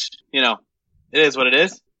 Which it is what it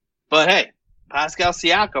is. But hey, Pascal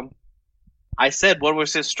Siakam. I said, what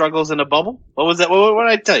was his struggles in the bubble? What was that? What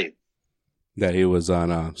did I tell you? That he was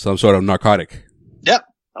on some sort of narcotic. Yep.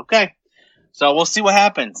 Okay. So we'll see what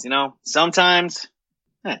happens. Sometimes,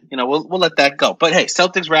 we'll let that go. But hey,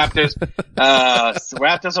 Celtics, Raptors.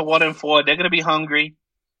 Raptors are 1-4. They're going to be hungry.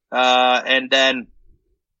 And then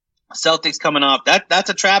Celtics coming up. That's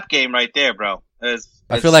a trap game right there, bro.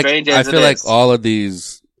 I feel like all of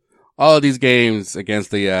these games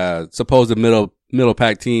against the supposed middle of the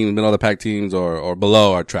pack teams or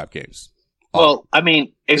below are trap games. Well, I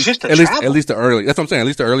mean, it's just at least the early. That's what I'm saying. At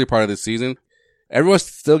least the early part of the season, everyone's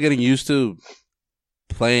still getting used to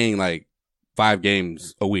playing like 5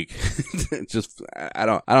 games a week. Just I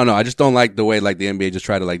don't know. I just don't like the way like the NBA just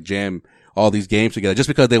try to like jam all these games together just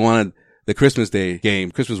because they wanted the Christmas Day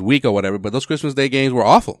game, Christmas week or whatever. But those Christmas Day games were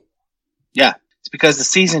awful. Yeah, it's because the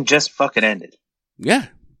season just fucking ended. Yeah,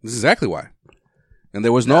 this is exactly why. And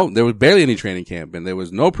there was barely any training camp and there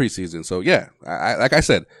was no preseason. So yeah, I like I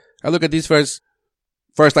said, I look at these first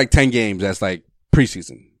like 10 games as like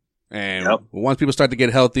preseason. And once people start to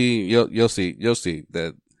get healthy, you'll see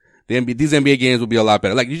that these NBA games will be a lot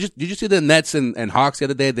better. Like, did you see the Nets and Hawks the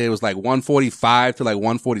other day? There was like 145 to like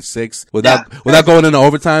 146 without going into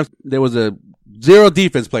overtime. There was a 0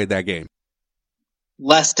 defense played that game.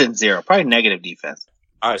 Less than 0, probably negative defense.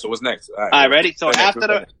 All right. So what's next? All right, ready? So after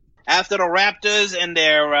the Raptors and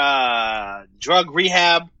their drug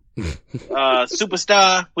rehab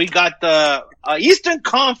superstar, we got the Eastern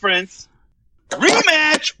Conference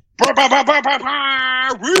rematch. Rematch.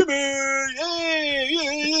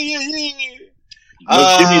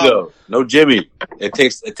 No Jimmy though. No Jimmy. It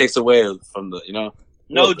takes away from the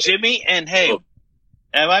No Jimmy. And hey,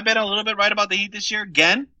 have I been a little bit right about the Heat this year?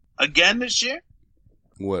 Again this year?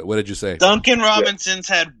 What did you say? Duncan Robinson's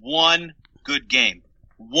had one good game,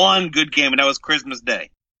 and that was Christmas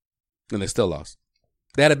Day. And they still lost.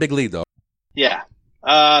 They had a big lead though. Yeah.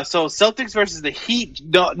 So Celtics versus the Heat.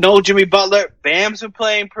 No Jimmy Butler. Bam's been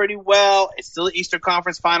playing pretty well. It's still an Eastern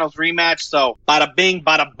Conference Finals rematch. So bada bing,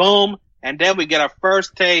 bada boom. And then we get our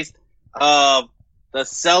first taste of the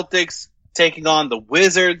Celtics taking on the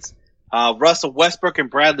Wizards. Russell Westbrook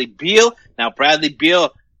and Bradley Beal. Now Bradley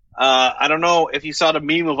Beal I don't know if you saw the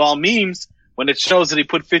meme of all memes when it shows that he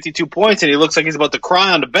put 52 points and he looks like he's about to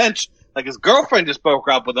cry on the bench, like his girlfriend just broke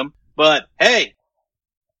up with him. But hey,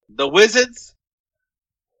 the Wizards,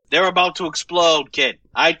 they're about to explode, kid.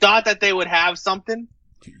 I thought that they would have something.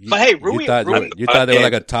 But hey, Rui, you thought they were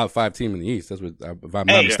like a top 5 team in the East. That's what, if I'm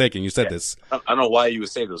not mistaken, you said this. I don't know why you would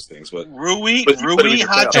say those things, but Rui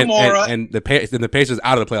Hachimura and the Pacers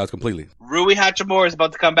out of the playoffs completely. Rui Hachimura is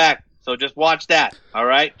about to come back, so just watch that. All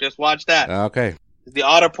right, just watch that. Okay. The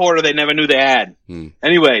Otto Porter they never knew they had.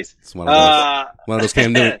 Anyways, it's one of those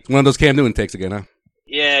Cam Newton takes again, huh?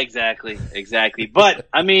 Yeah, exactly. But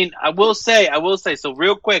I mean, I will say. So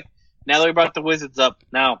real quick, now that we brought the Wizards up,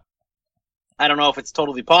 now I don't know if it's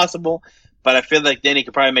totally possible, but I feel like Danny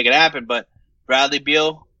could probably make it happen. But Bradley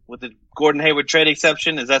Beal with the Gordon Hayward trade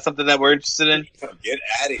exception, is that something that we're interested in? Get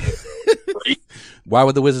out of here, bro. Why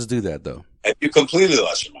would the Wizards do that though? You completely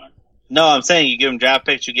lost your mind. No, I'm saying you give him draft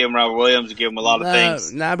picks, you give him Robert Williams, you give him a lot of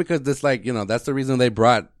things. Because it's like, that's the reason they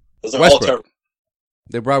brought Those are all Westbrook.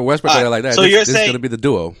 They brought Westbrook there like that. So this is going to be the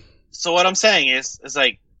duo. So what I'm saying is, it's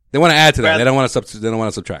like they want to add to that. They don't want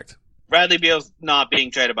to subtract. Bradley Beal's not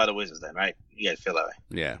being traded by the Wizards, then, right? You guys feel that way?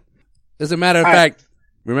 Yeah. As a matter of fact,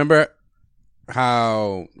 remember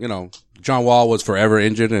how John Wall was forever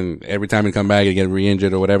injured, and every time he come back, he get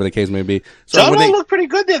re-injured or whatever the case may be. So John Wall looked pretty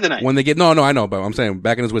good the other night. When they get I know, but I'm saying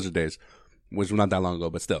back in his Wizard days, which was not that long ago,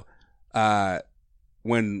 but still,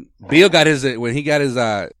 when Beal got his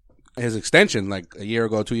extension like a year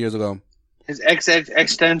ago, 2 years ago, his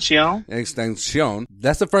extension.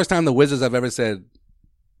 That's the first time the Wizards have ever said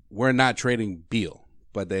we're not trading Beal,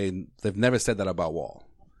 but they've never said that about Wall.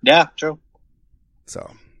 Yeah, true.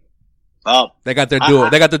 So. Well, they got their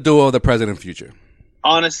duo. They got the duo of the present and future.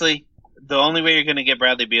 Honestly, the only way you're going to get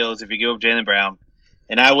Bradley Beal is if you give up Jaylen Brown,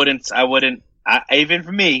 and I wouldn't.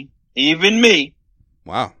 Even me.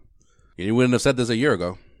 Wow, you wouldn't have said this a year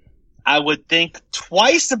ago. I would think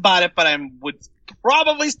twice about it, but I would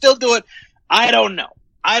probably still do it. I don't know.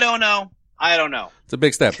 It's a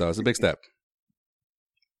big step, though. It's a big step.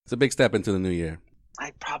 It's a big step into the new year.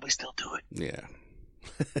 I'd probably still do it. Yeah,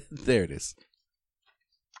 there it is.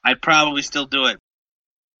 I'd probably still do it.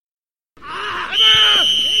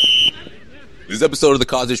 This episode of the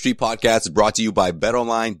Causeway Street Podcast is brought to you by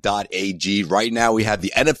BetOnline.ag. Right now, we have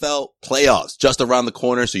the NFL playoffs just around the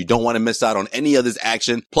corner, so you don't want to miss out on any of this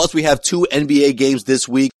action. Plus, we have 2 NBA games this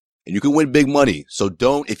week, and you can win big money. So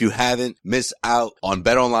don't, if you haven't, miss out on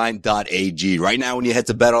BetOnline.ag. Right now, when you head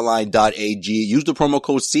to BetOnline.ag, use the promo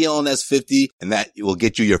code CLNS50, and that will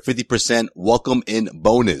get you your 50% welcome in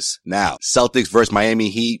bonus. Now, Celtics versus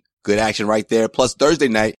Miami Heat. Good action right there. Plus, Thursday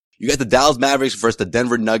night, you got the Dallas Mavericks versus the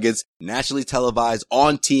Denver Nuggets, nationally televised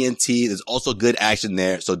on TNT. There's also good action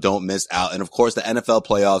there, so don't miss out. And of course, the NFL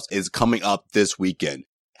playoffs is coming up this weekend.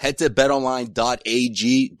 Head to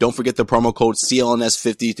betonline.ag. Don't forget the promo code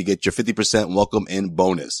CLNS50 to get your 50% welcome in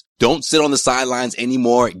bonus. Don't sit on the sidelines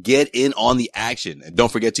anymore. Get in on the action. And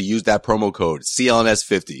don't forget to use that promo code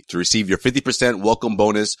CLNS50 to receive your 50% welcome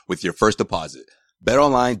bonus with your first deposit.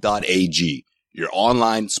 betonline.ag, your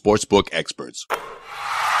online sportsbook experts.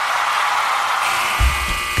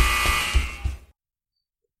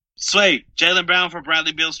 Sway, Jaylen Brown for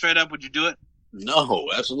Bradley Beal straight up, would you do it? No,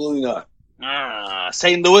 absolutely not.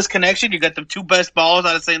 St. Louis connection, you got the 2 best ballers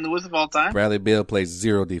out of St. Louis of all time. Bradley Beal plays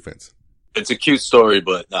 0 defense. It's a cute story,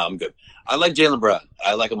 but no, I'm good. I like Jaylen Brown.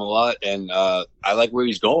 I like him a lot, and I like where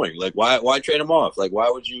he's going. Like, why trade him off? Like,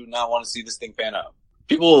 why would you not want to see this thing pan out?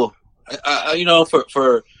 People,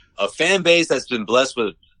 for a fan base that's been blessed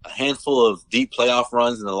with a handful of deep playoff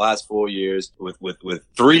runs in the last 4 years with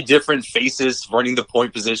 3 different faces running the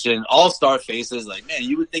point position, all-star faces. Like, man,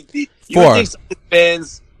 you would think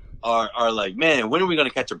fans are like, man, when are we going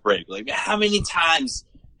to catch a break? Like, man, how many times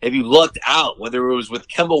have you lucked out, whether it was with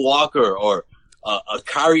Kemba Walker or a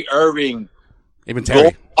Kyrie Irving, even Terry,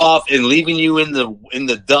 going off and leaving you in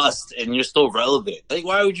the dust, and you're still relevant? Like,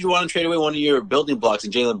 why would you want to trade away one of your building blocks in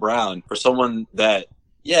Jaylen Brown for someone that,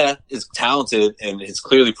 yeah, is talented and has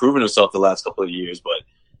clearly proven himself the last couple of years? But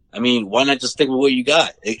I mean, why not just stick with what you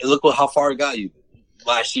got? Look how far it got you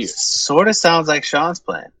last year. Sort of sounds like Sean's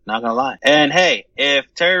plan, not gonna lie. And hey,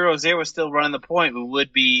 if Terry Rozier was still running the point, we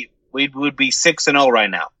would be 6-0 right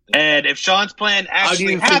now. And if Sean's plan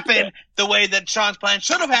actually happened the way that Sean's plan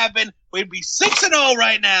should have happened, we'd be 6-0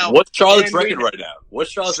 right now. What's Charlotte's record right now?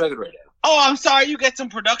 Oh, I'm sorry. You get some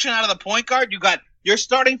production out of the point guard. You got your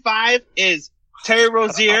starting 5 is Terry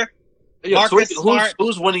Rozier, Marcus Smart.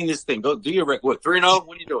 Who's winning this thing? Go do your record. What, 3-0?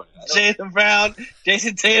 What are you doing? Jaylen Brown,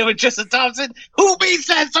 Jason Tatum, and Tristan Thompson. Who beats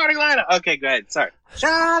that starting lineup? Okay, go ahead. Sorry.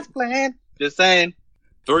 Sean's plan. Just saying.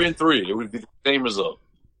 3-3. It would be the same result.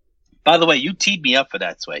 By the way, you teed me up for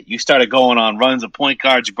that, Sway. You started going on runs of point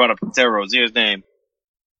guards. You brought up Terry Rozier's name.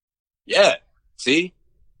 Yeah. See?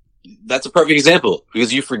 That's a perfect example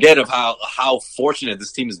because you forget of how fortunate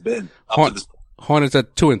this team has been up to this point. Hornets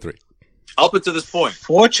at 2-3. Up until this point.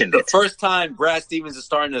 Fortunate. The first time Brad Stevens is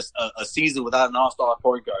starting a season without an all-star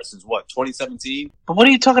point guard since what, 2017? But what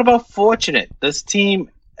are you talking about fortunate? This team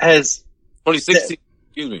has 2016,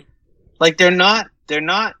 excuse me. Like they're not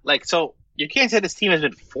like, so you can't say this team has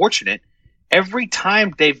been fortunate. Every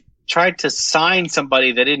time they've tried to sign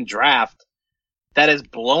somebody they didn't draft, that has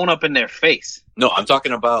blown up in their face. No, I'm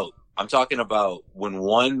talking about when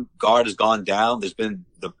one guard has gone down, there's been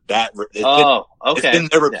it's been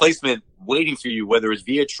their replacement waiting for you, whether it's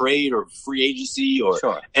via trade or free agency or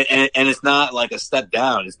sure. And it's not like a step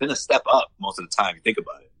down. It's been a step up most of the time. You think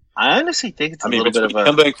about it. I honestly think it's a little bit of a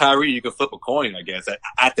Kemba and Kyrie, you can flip a coin, I guess,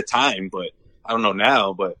 at the time, but I don't know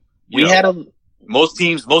now. But most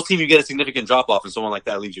teams you get a significant drop off and someone like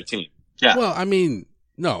that leaves your team. Yeah. Well, I mean,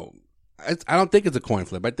 no. I don't think it's a coin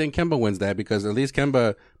flip. I think Kemba wins that because at least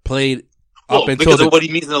Kemba played up until because of what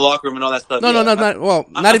he means in the locker room and all that stuff. No,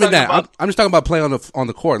 not even that. I'm just talking about playing on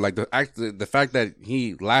the court. Like the fact that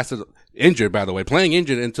he lasted injured, by the way, playing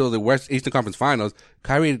injured until the Eastern Conference Finals.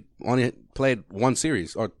 Kyrie only played one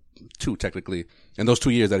series or two technically in those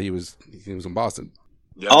 2 years that he was in Boston.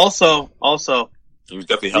 Yeah. Also, he was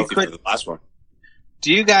definitely healthy for the last one.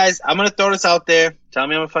 Do you guys? I'm gonna throw this out there. Tell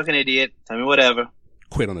me I'm a fucking idiot. Tell me whatever.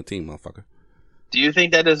 Quit on the team, motherfucker. Do you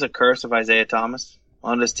think that is a curse of Isaiah Thomas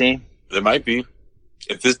on this team? There might be.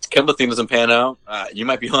 If this Kemba thing doesn't pan out, you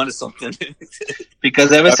might be onto something.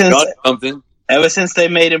 Because ever since they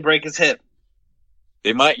made him break his hip,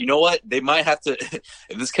 they might. You know what? They might have to.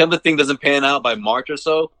 If this Kemba thing doesn't pan out by March or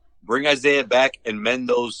so, bring Isaiah back and mend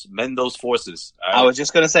those forces. Right? I was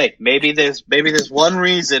just gonna say maybe there's one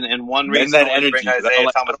reason that energy. Bring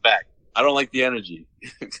Isaiah Thomas back. I don't like the energy.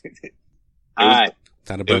 All right.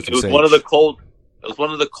 It was one of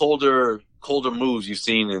the colder moves you've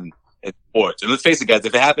seen in sports. And let's face it, guys,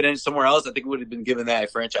 if it happened somewhere else, I think we would have been giving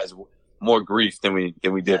that franchise more grief than we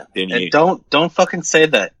did. And don't fucking say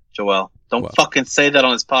that, Joel. Don't fucking say that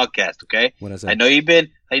on this podcast, okay? What I say? I know you've been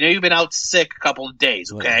out sick a couple of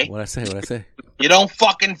days, okay? What I say? You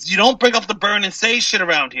don't bring up the burn and say shit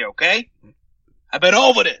around here, okay? I've been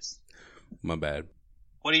over this. My bad.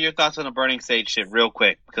 What are your thoughts on the burning sage shit real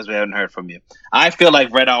quick? Because we haven't heard from you. I feel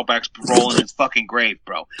like Red Auerbach's rolling his fucking grave,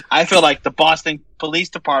 bro. I feel like the Boston Police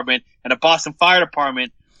Department and the Boston Fire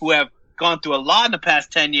Department, who have gone through a lot in the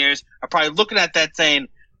past 10 years, are probably looking at that saying,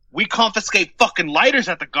 we confiscate fucking lighters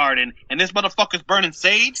at the Garden, and this motherfucker's burning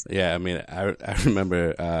sage? Yeah, I mean, I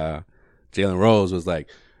remember Jalen Rose was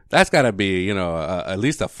like, that's got to be, at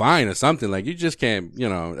least a fine or something. Like, you just can't,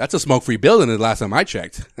 that's a smoke-free building the last time I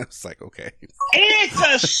checked. I was like, okay.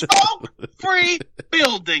 It's a smoke-free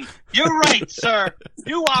building. You're right, sir.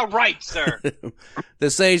 You are right, sir. The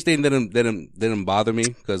sage thing didn't bother me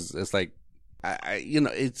because it's like,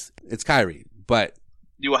 it's Kyrie, but.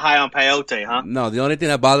 You were high on peyote, huh? No, the only thing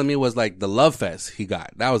that bothered me was like the love fest he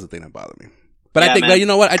got. That was the thing that bothered me. But I think that, you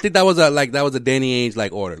know what? I think that was a Danny Ainge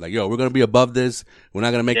like order. Like, yo, we're gonna be above this. We're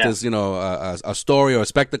not gonna make this, a story or a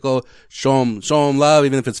spectacle. Show him love,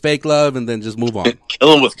 even if it's fake love, and then just move on.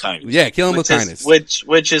 Kill him with kindness. Yeah, kill him with kindness.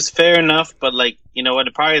 Which is fair enough, but like, you know what?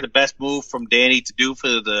 Probably the best move from Danny to do for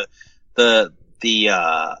the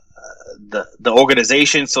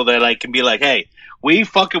organization, so that like can be like, hey, we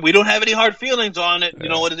don't have any hard feelings on it. You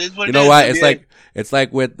know what it is. You know why? It's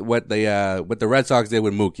like with what the Red Sox did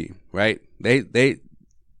with Mookie, right?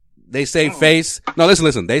 They save face. No,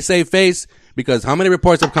 listen. They save face because how many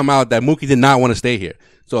reports have come out that Mookie did not want to stay here?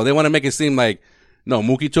 So they want to make it seem like, no,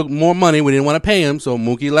 Mookie took more money. We didn't want to pay him, so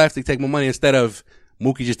Mookie left to take more money instead of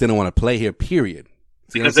Mookie just didn't want to play here. Period.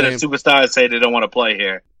 Because then if superstars say they don't want to play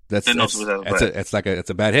here, it's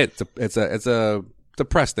a bad hit. It's a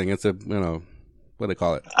press thing. It's a what do they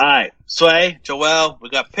call it? All right, Sway, Joel, we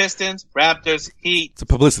got Pistons, Raptors, Heat, it's a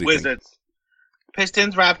publicity Wizards. Thing.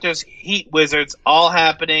 Pistons, Raptors, Heat, Wizards, all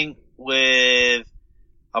happening with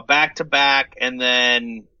a back-to-back and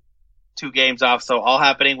then 2 games off. So all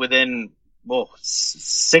happening within 4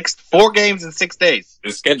 games in 6 days.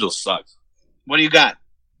 The schedule sucks. What do you got?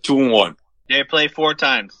 2-1. They play 4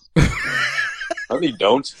 times. No, they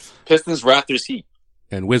don't. Pistons, Raptors, Heat,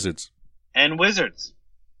 and Wizards.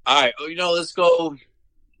 All right, let's go.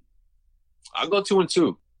 I'll go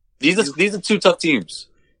 2-2. These are 2 tough teams.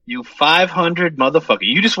 You 500 motherfucker!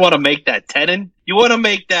 You just want to make that 10. You want to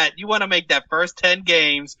make that first 10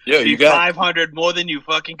 games. Yeah, you got 500 more than you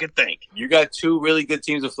fucking could think. You got 2 really good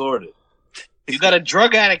teams in Florida. You got a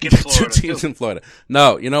drug addict in Florida. 2 teams in Florida.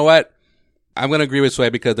 No, you know what? I'm going to agree with Sway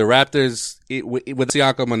because the Raptors, with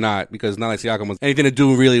Siakam or not, because not like Siakam was anything to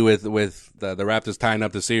do really with the Raptors tying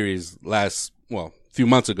up the series few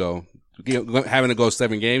months ago, having to go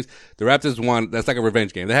 7 games. The Raptors won. That's like a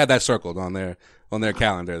revenge game. They had that circled on their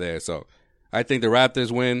calendar there. So I think the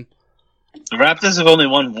Raptors win. The Raptors have only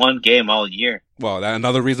won 1 game all year. Well, that's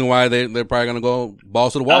another reason why they're probably going to go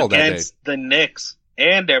balls to the wall that day. Against the Knicks.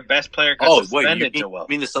 And their best player got suspended. You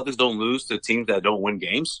mean the Celtics don't lose to teams that don't win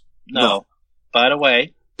games? No. By the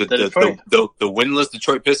way, the winless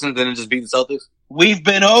Detroit Pistons didn't just beat the Celtics? We've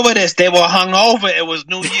been over this. They were hungover. It was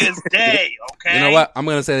New Year's Day, okay? You know what? I'm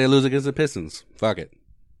going to say they lose against the Pistons. Fuck it.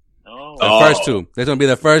 Oh. The first 2. They're going to be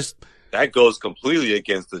the first. That goes completely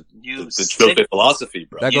against the Detroit philosophy,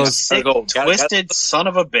 bro. That goes sick, twisted son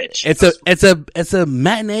of a bitch. It's a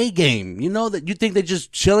matinee game. You know that you think they're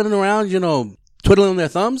just chilling around, twiddling their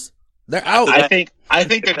thumbs? They're out. I think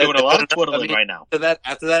they're doing a lot of twiddling right now.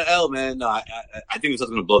 After that L, man, no, I think the Celtics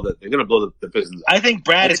going to blow they're going to blow the Pistons out. I think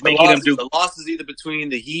Brad is making them do. The loss is either between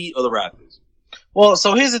the Heat or the Raptors. Well,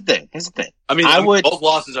 so here's the thing. I mean, both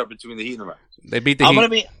losses are between the Heat and the Raptors. They beat the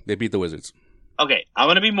Heat. They beat the Wizards. Okay, I'm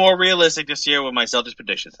going to be more realistic this year with my Celtics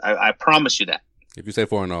predictions. I promise you that. If you say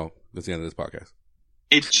 4-0, that's the end of this podcast.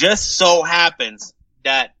 It just so happens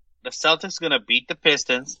that the Celtics are going to beat the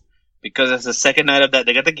Pistons because it's the second night of that.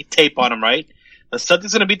 They got the tape on them, right? The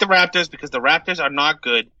Celtics are going to beat the Raptors because the Raptors are not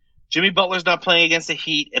good. Jimmy Butler's not playing against the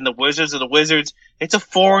Heat, and the Wizards are the Wizards. It's a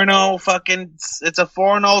 4-0 it's a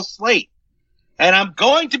 4-0 slate. And I'm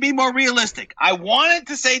going to be more realistic. I wanted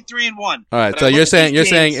to say 3-1. All right, so you're saying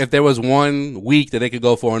if there was 1 week that they could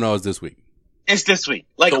go 4-0, it's this week. It's this week.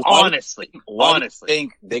 Like, so honestly. Why do you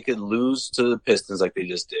think they could lose to the Pistons like they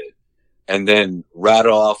just did and then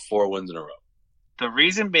rattle off 4 wins in a row? The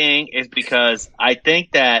reason being is because I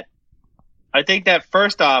think that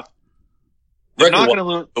first off, they're not going to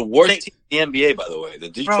lose. The worst team in the NBA, by the way. The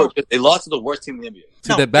Detroit Pistons, they lost to the worst team in the NBA.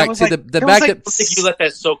 I think you let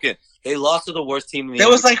that soak in. They lost to the worst team in the NBA. There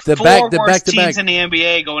was like 4 worst teams in the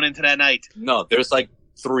NBA going into that night. No, there's like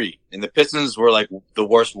 3. And the Pistons were like the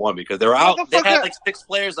worst one because they're out. They had like 6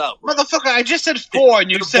 players out. Bro. Motherfucker, I just said 4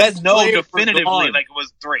 and you said no definitively like it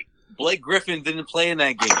was 3. Blake Griffin didn't play in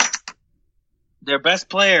that game. Their best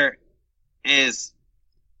player is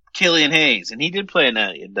Killian Hayes, and he did play in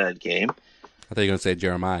that game. I thought you were going to say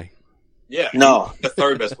Jeremiah. Yeah. No. The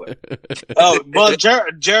third best player. Oh, well,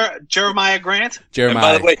 Jeremiah Grant? Jeremiah. And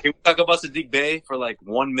by the way, can we talk about Sadiq Bey for like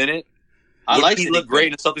 1 minute? He look great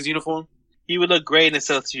in the Celtics uniform? He would look great in the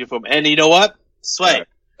Celtics uniform. And you know what? Sway. Yeah,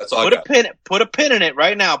 that's all put a pin in it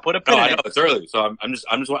right now. Put a pin in it. I know, it's early. So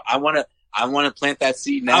I want to plant that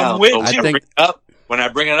seed now. I'm with you. When I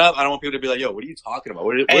bring it up, I don't want people to be like, "Yo, what are you talking about?"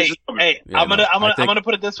 I'm gonna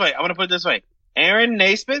put it this way. Aaron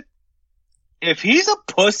Naismith, if he's a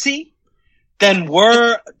pussy, then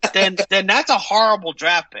that's a horrible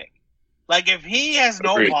draft pick. Like if he has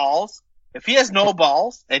no balls,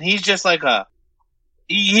 and he's just like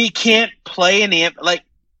he can't play in the like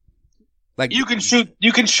you can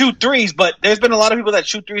shoot threes, but there's been a lot of people that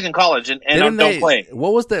shoot threes in college and don't play.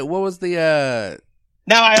 What was the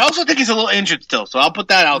Now I also think he's a little injured still, so I'll put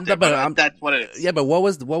that out there. But that's what it is. Yeah, but what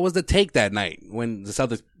was the take that night when the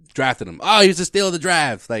Celtics drafted him? Oh, he's the steal of the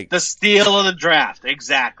draft. Like the steal of the draft,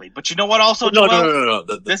 exactly. But you know what? Also, no.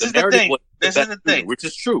 This is the thing. This is the thing. Which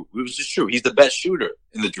is true. He's the best shooter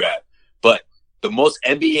in the draft, but the most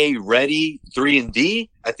NBA ready 3-and-D,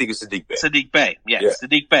 I think is Sadiq Bey. Sadiq Bey, yes.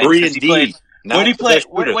 Sadiq Bey. 3-and-D. Where do you play?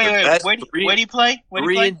 Wait. Where do you play?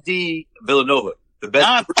 3-and-D Villanova. The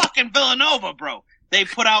best. Fucking Villanova, bro. They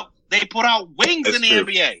put out wings in the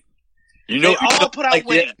NBA. They all put out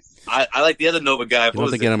wings. I like the other Nova guy. You don't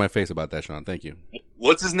have to get on my face about that, Sean. Thank you.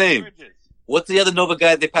 What's his name? What's the other Nova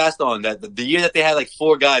guy they passed on? That the year that they had like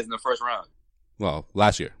 4 guys in the first round. Well,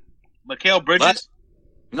 last year. Mikal Bridges.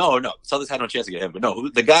 No. Celtics had no chance to get him. But no,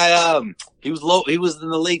 the guy. He was low. He was in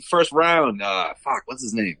the late first round. What's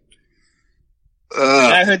his name?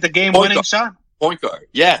 I heard the game-winning shot. Point guard.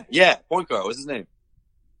 Yeah. Point guard. What's his name?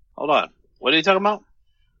 Hold on. What are you talking about?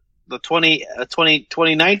 The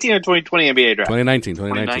 2019 or 2020 NBA draft? 2019.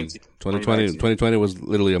 2020 was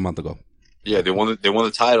literally a month ago. Yeah, they won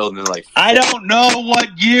the title and then like. I don't know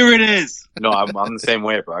what year it is. No, I'm the same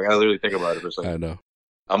way, bro. I gotta literally think about it for a second. I know.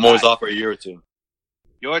 I'm always off for a year or two.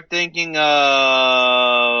 You're thinking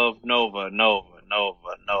of Nova.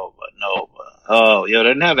 Oh, they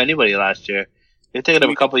didn't have anybody last year. They're thinking of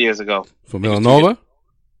a couple years ago. From Villanova?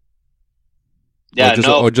 Yeah,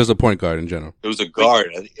 or just a point guard in general. It was a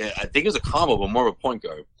guard. I think it was a combo, but more of a point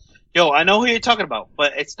guard. Yo, I know who you're talking about,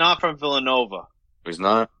 but it's not from Villanova. It's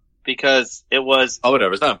not? Because it was... Oh,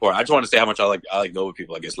 whatever. It's not important. I just want to say how much I like Nova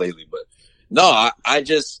people, I guess, lately. But No, I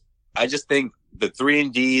just think the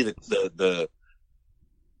 3-and-D,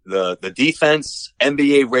 the defense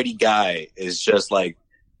NBA ready guy is just like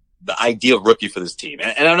the ideal rookie for this team.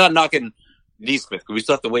 And I'm not knocking Neesmith because we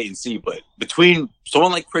still have to wait and see. But between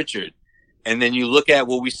someone like Pritchard and then you look at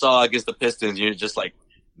what we saw against the Pistons, you're just like,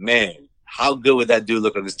 man, how good would that dude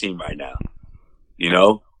look on this team right now? You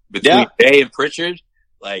know, between Bay and Pritchard,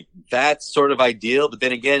 like that's sort of ideal. But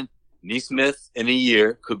then again, Neesmith in a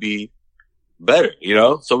year could be better, you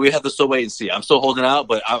know? So we have to still wait and see. I'm still holding out,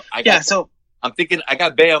 but I'm thinking I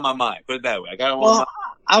got Bay on my mind. Put it that way. I got him on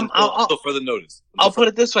my mind. I'll further notice. I'll put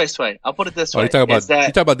it this way, Sway. You talk about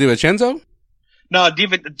DiVincenzo? No,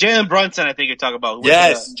 Jalen Brunson. I think you're talking about.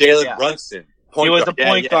 Yes, Jalen Brunson. He was the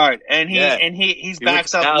point guard, and he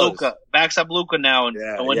backs up Luka. Backs up Luka now,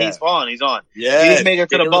 and when he's on, he's on. Yeah, he didn't make it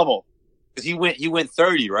to the bubble. Because he went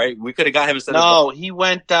 30, right? We could have got him instead of. No, he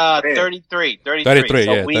went 33. 33,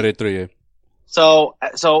 so 33, yeah. So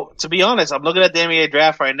to be honest, I'm looking at the NBA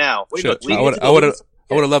draft right now. I would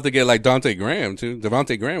have loved to get like Devontae Graham too.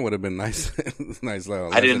 Devontae Graham would have been nice. Nice.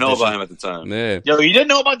 I didn't know about him at the time. Yeah. Yo, you didn't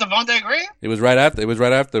know about Devontae Graham? It was right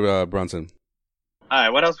after Brunson. All right,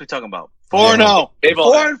 what else we talking about? 4-0.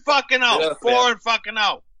 4-0.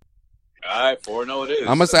 4-0. All right, 4-0 it is.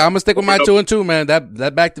 I'm gonna stick with my 2-2, man.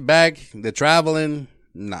 That back to back, the traveling,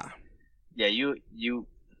 nah. Yeah, you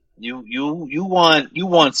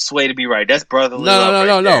want Sway to be right. That's brotherly.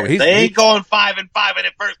 No. They ain't going 5-5 in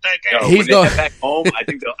the first 10 games. He's going back home. I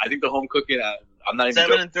think the home cooking. I'm not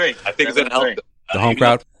even 7-3. I think it's gonna help the home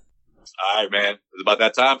crowd. All right, man. It's about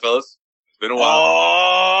that time, fellas. It's been a while.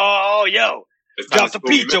 Oh, yo. Drop the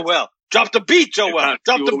beat, Joel. Drop the beat, Joel.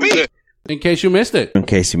 Drop the beat. In case you missed it. Oh,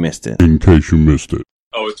 it's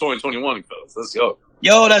 2021, fellas. Let's go.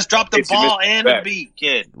 Yo, let's drop the ball and the beat,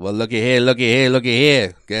 kid. Well, looky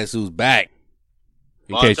here. Guess who's back?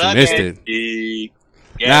 In case you missed it.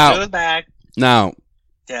 Guess who's back? Now,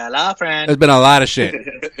 tell our friend. There's been a lot of shit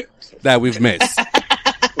that we've missed.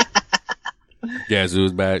 Guess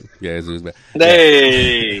who's back?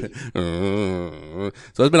 Hey. So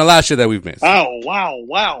there's been a lot of shit that we've missed. Oh, wow.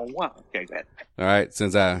 Okay, good. All right,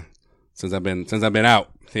 since I've been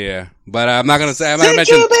out here, but I'm not gonna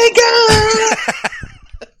mention.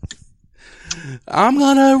 I'm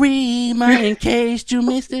gonna read my in case you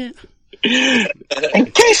missed it. In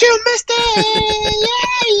case you missed it,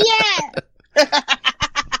 yeah.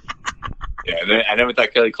 Yeah, I never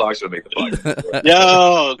thought Kelly Clarkson would make the podcast.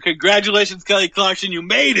 Yo, congratulations, Kelly Clarkson, you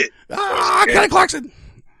made it. Kelly Clarkson.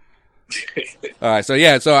 All right,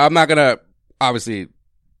 so I'm not gonna obviously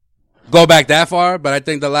go back that far, but I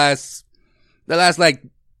think the last like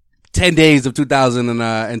 10 days of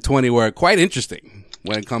 2020 were quite interesting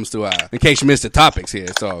when it comes to in case you missed the topics here.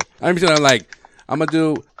 So I'm gonna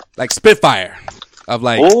do like Spitfire of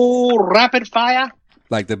like rapid fire,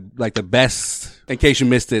 like the best in case you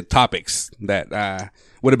missed it topics that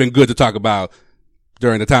would have been good to talk about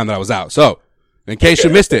during the time that I was out. So in case you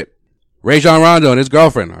missed it, Rajon Rondo and his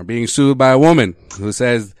girlfriend are being sued by a woman who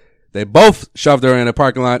says they both shoved her in a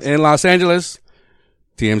parking lot in Los Angeles.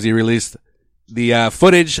 TMZ released the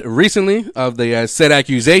footage recently of the said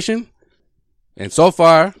accusation, and so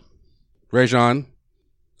far, Rajon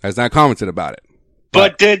has not commented about it.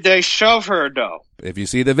 But did they shove her though? If you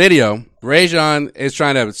see the video, Rajon is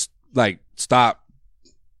trying to like stop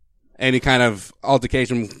any kind of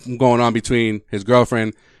altercation from going on between his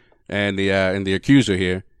girlfriend and the accuser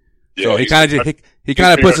here. Yeah, so he kind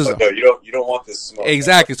of puts his you don't want this smoke.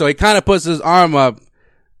 Exactly. So he kind of puts his arm up.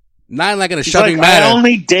 Not like in a shoving manner. I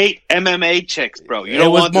only date MMA chicks, bro. You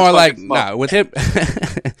don't want more like with him.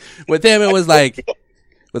 With him, it was like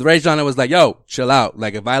with Rajon, it was like, yo, chill out.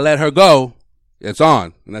 Like if I let her go, it's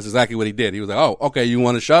on, and that's exactly what he did. He was like, oh, okay, you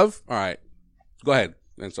want to shove? All right, go ahead.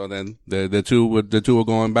 And so then the two were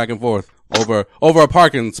going back and forth over a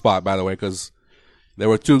parking spot, by the way, because they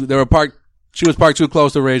were parked. She was parked too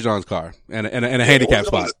close to Rajon's car and a handicap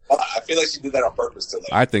spot. I feel like she did that on purpose to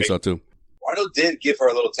I think so too. Rondo did give her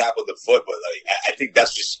a little tap with the foot, but like I think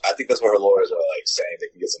that's what her lawyers are like saying they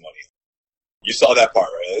can get some money. You saw that part,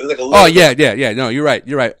 right? It was like a little yeah. No, you're right.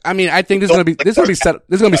 I mean, I think this is gonna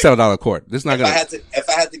be settled out of court. This is not gonna. If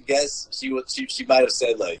I had to guess, she might have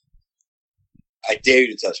said like, "I dare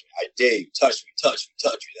you to touch me. I dare you, touch me. That kind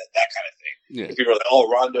of thing." Yeah. And people are like, "Oh,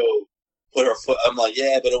 Rondo put her foot." I'm like,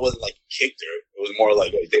 "Yeah, but it wasn't like kicked her. It was more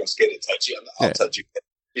like, oh, you think I'm scared to touch you? I'll touch you."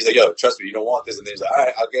 He's like, yo, trust me, you don't want this. And then he's like, all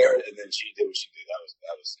right, I'll get her. And then she did what she did. That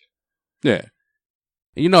was it. Yeah.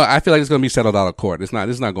 You know, I feel like it's going to be settled out of court. This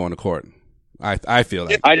is not going to court. I feel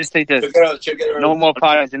like. I just think that no more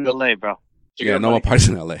parties in LA, bro. Yeah, no more parties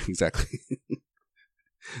in LA. Exactly.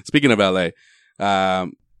 Speaking of LA,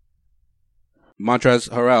 Montrezl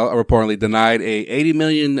Harrell reportedly denied a $80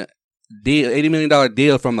 million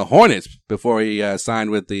deal from the Hornets before he signed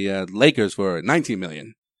with the Lakers for $19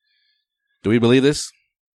 million. Do we believe this?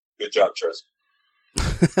 Good job, Trez. Did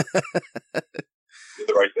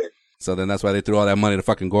the right thing. So then that's why they threw all that money to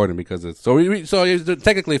fucking Gordon because it's so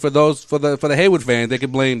technically for the Hayward fans they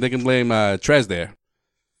can blame Trez there.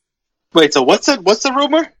 Wait, so what's the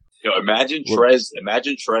rumor? Yo, imagine Trez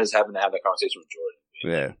having to have that conversation with Jordan.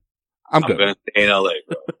 Yeah, I'm good. I'm gonna stay in LA,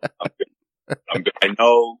 bro. I'm good. I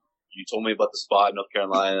know you told me about the spot in North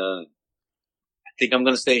Carolina. I think I'm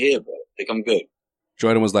gonna stay here, bro. I think I'm good.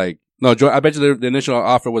 Jordan was like, no, I bet you the initial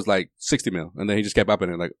offer was like 60 mil, and then he just kept up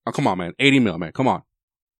in it like, oh come on, man, 80 mil, man, come on.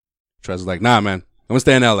 Trez was like, nah, man, I'm gonna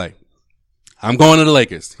stay in LA. I'm going to the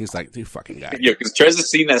Lakers. He's like, you fucking guy. Yeah, because Trez has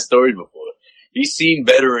seen that story before. He's seen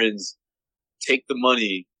veterans take the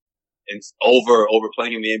money and over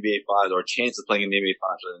playing in the NBA Finals or a chance of playing in the NBA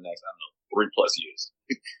Finals for the next, 3+ years.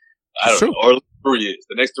 I don't know, or 3 years.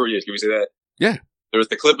 The next 3 years, can we say that? Yeah. There was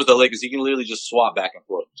the Clippers, the Lakers. He can literally just swap back and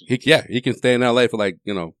forth. He can stay in LA for like,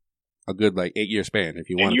 a good like 8-year span if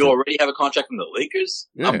you want. And you already have a contract from the Lakers?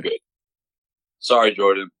 Yeah. I'm good. Sorry,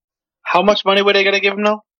 Jordan. How much money were they going to give him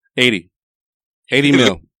now? 80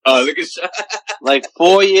 mil. Look at like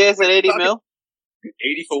 4 years at 80 mil?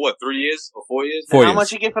 80 for what? 3 years or 4 years? 4 years. How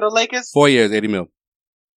much you get for the Lakers? 4 years, 80 mil.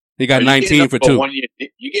 He got 19 for 2. 1 year.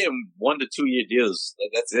 You get him 1 to 2 year deals.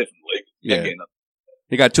 That's it from the Lakers. Yeah.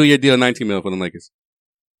 He got 2 year deal, 19 mil for the Lakers.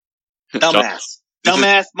 Dumbass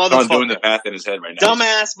motherfucker. John's doing the math in his head right now.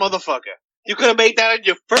 Dumbass motherfucker. You could have made that in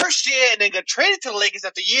your first year and then got traded to the Lakers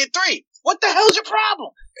after year 3. What the hell's your problem?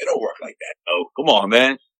 It don't work like that, though. Come on,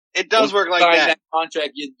 man. It does work like that.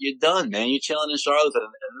 Contract, you're done, man. You're chilling in Charlotte for at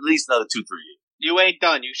least another 2-3 years. You ain't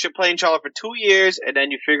done. You should play in Charlotte for 2 years and then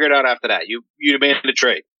you figure it out after that. You'd have made the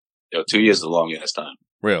trade. Yo, 2 years is a long ass time.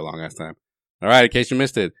 Real long ass time. All right, in case you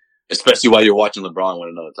missed it. Especially while you're watching LeBron win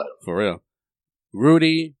another title. For real.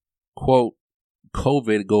 Rudy, quote,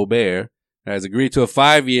 COVID Gobert has agreed to a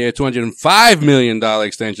 5-year, $205 million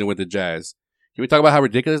extension with the Jazz. Can we talk about how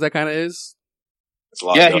ridiculous that kind of is? It's a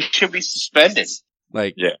lot. Yeah, he should be suspended.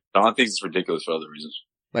 Like, yeah, Don thinks it's ridiculous for other reasons.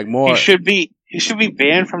 Like more. He should be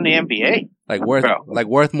banned from the NBA. Like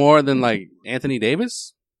worth more than like Anthony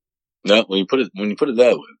Davis? No, when you put it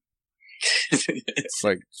that way. It's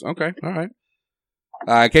like, okay, all right.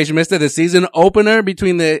 In case you missed it, the season opener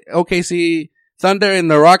between the OKC Thunder and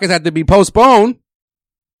the Rockets had to be postponed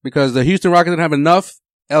because the Houston Rockets didn't have enough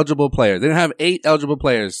eligible players. They didn't have 8 eligible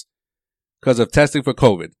players because of testing for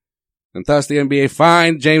COVID. And thus the NBA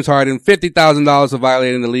fined James Harden $50,000 for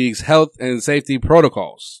violating the league's health and safety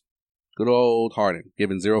protocols. Good old Harden,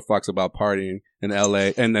 giving 0 fucks about partying in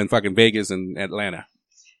LA and then fucking Vegas and Atlanta.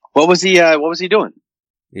 What was he doing?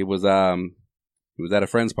 He was at a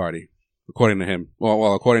friend's party. According to him.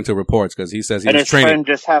 Well, according to reports, because he says he was training. And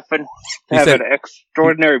his friend just happened to have an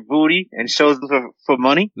extraordinary booty and shows for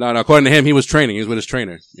money? No, according to him, he was training. He was with his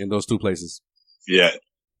trainer in those 2 places. Yeah.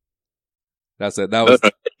 That's it. That was.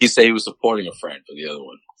 He said he was supporting a friend for the other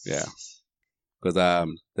one. Yeah. Because,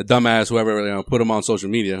 the dumbass, whoever, put him on social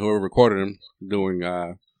media, whoever recorded him doing,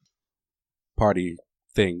 party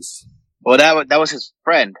things. Well, that was his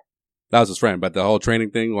friend. That was his friend, but the whole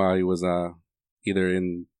training thing while he was, either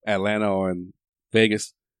in Atlanta or in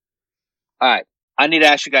Vegas. All right. I need to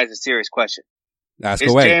ask you guys a serious question. Ask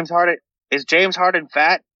away. Is James Harden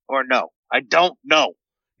fat or no? I don't know.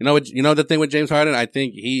 You know the thing with James Harden? I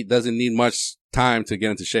think he doesn't need much time to get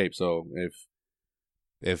into shape. So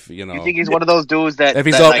if you think he's one of those dudes that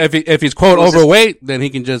if he's quote overweight, then he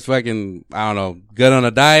can just fucking, I don't know, get on a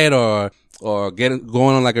diet or going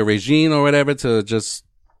on like a regime or whatever to just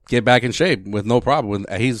get back in shape with no problem.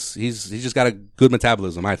 He's just got a good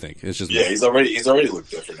metabolism, I think. It's just he's already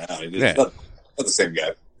looked different now. He's not the same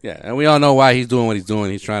guy. Yeah, and we all know why he's doing what he's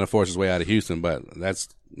doing. He's trying to force his way out of Houston, but that's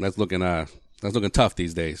looking tough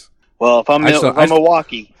these days. Well, if I'm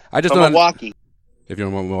Milwaukee, if you're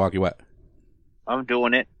in Milwaukee, what? I'm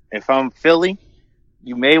doing it. If I'm Philly,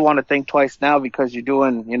 you may want to think twice now because you're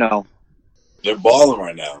doing, They're balling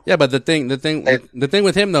right now. Yeah, but the thing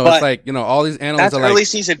with him though, it's like, all these analysts are like, early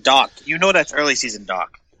season doc. That's early season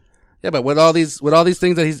doc. Yeah, but with all these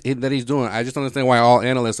things that he's doing, I just don't understand why all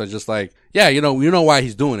analysts are just like, yeah, you know why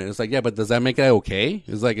he's doing it. It's like, yeah, but does that make it okay?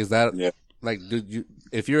 It's like, is that like,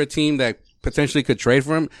 if you're a team that potentially could trade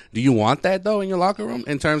for him, do you want that though in your locker room?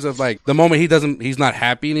 In terms of like the moment he's not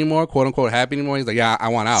happy anymore, quote unquote happy anymore, he's like, yeah, I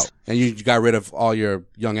want out, and you got rid of all your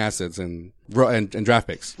young assets and draft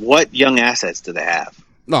picks. What young assets do they have?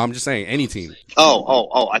 No, I'm just saying any team.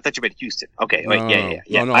 Oh! I thought you meant Houston. Okay, wait,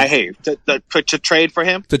 yeah. No. I hear you. To trade for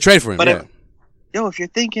him. To trade for him, but if you're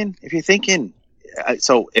thinking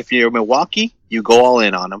So if you're Milwaukee, you go all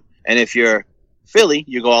in on them, and if you're Philly,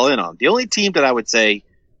 you go all in on him. The only team that I would say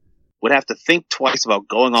would have to think twice about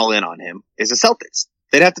going all in on him is the Celtics.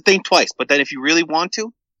 They'd have to think twice, but then if you really want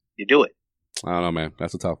to, you do it. I don't know, man.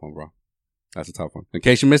 That's a tough one, bro. That's a tough one. In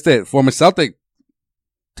case you missed it, former Celtic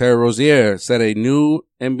Terry Rozier set a new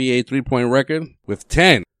NBA 3-point record with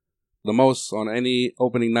 10, the most on any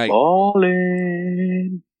opening night.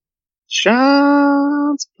 Ballin',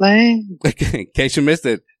 shots playing. In case you missed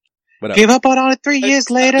it, what up? Give up on it 3 years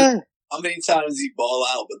later. How many times does he ball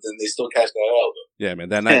out, but then they still catch that out? Yeah, man.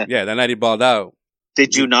 That night, that night he balled out.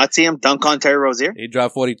 Did you not see him dunk on Terry Rozier? He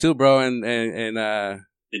dropped 42, bro, and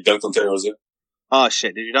He dunked on Terry Rozier. Oh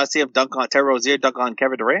shit! Did you not see him dunk on Terry Rozier? Dunk on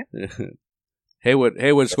Kevin Durant?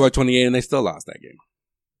 Hayward scored 28, and they still lost that game.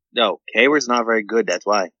 No, Hayward's not very good. That's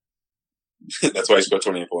why. That's why he scored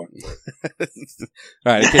 28 points.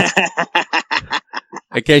 All right.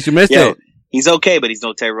 In case you missed it, he's okay, but he's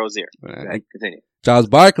no Terry Rozier. Right, continue. Charles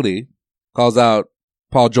Barkley calls out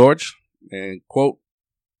Paul George and quote,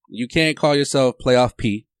 "You can't call yourself playoff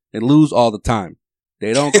P and lose all the time.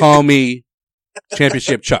 They don't call me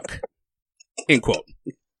championship Chuck." End quote.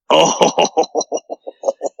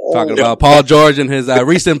 Talking about Paul George and his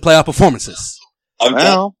recent playoff performances. I'm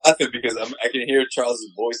laughing because I can hear Charles'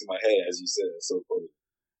 voice in my head as you said it. It's so funny.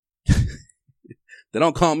 They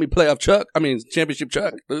don't call me playoff Chuck. I mean championship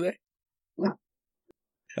Chuck, do they?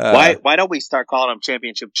 Why don't we start calling him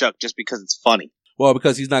championship Chuck just because it's funny? Well,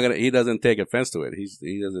 because he doesn't take offense to it.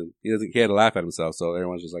 He doesn't care to laugh at himself. So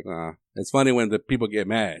everyone's just like, nah. It's funny when the people get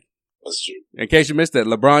mad. That's true. In case you missed it,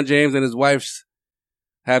 LeBron James and his wife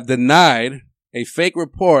have denied a fake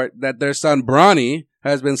report that their son Bronny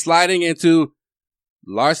has been sliding into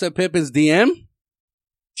Larsa Pippen's DM.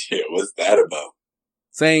 Yeah, what's that about?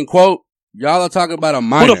 Saying, quote, "Y'all are talking about a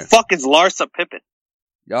minor." Who the fuck is Larsa Pippen?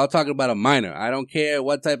 Y'all talking about a minor. I don't care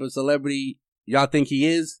what type of celebrity y'all think he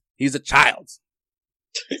is. He's a child.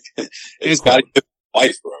 It's got to be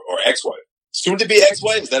wife, bro, or ex-wife. Soon to be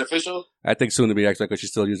ex-wife? Is that official? I think soon to be ex-wife because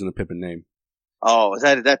she's still using the Pippen name. Oh, is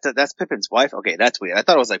that's Pippen's wife? Okay, that's weird. I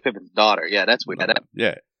thought it was like Pippen's daughter. Yeah, that's weird.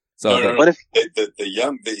 Yeah. So no. What if the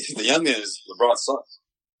young is LeBron's son?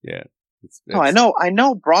 Yeah. No, I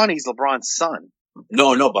know Bronny's LeBron's son.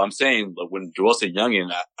 No, but I'm saying when Joel said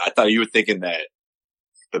youngin, I thought you were thinking that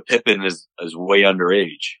the Pippen is way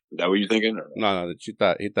underage. Is that what you're thinking? Or? No. He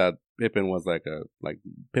thought Pippen was like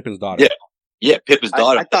Pippen's daughter. Yeah, Pippen's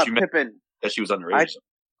daughter. I thought Pippen that she was underage.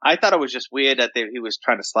 I thought it was just weird that he was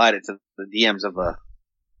trying to slide into the DMs of a.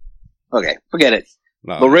 Okay, forget it.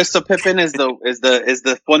 No. Larissa Pippen is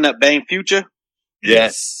the one that banged Future.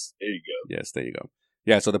 Yes, there you go. Yes, there you go.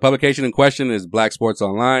 Yeah, so the publication in question is Black Sports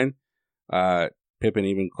Online. Pippen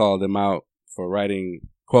even called him out for writing,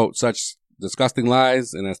 quote, "such disgusting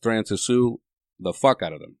lies," and has threatened to sue the fuck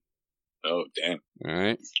out of them. Oh, damn. All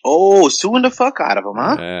right. Oh, suing the fuck out of him,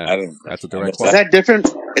 huh? Yeah, that's a direct quote. Is that different?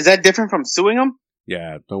 Is that different from suing him?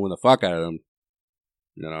 Yeah, throwing the fuck out of them.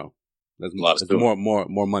 You know, there's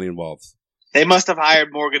more money involved. They must have hired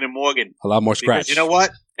Morgan & Morgan. A lot more scratch. Because you know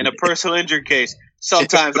what? In a personal injury case,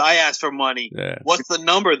 sometimes I ask for money. Yeah. What's the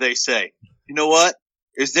number, they say? You know what?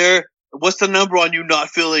 What's the number on you not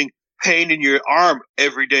feeling pain in your arm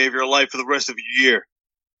every day of your life for the rest of your year?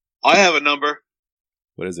 I have a number.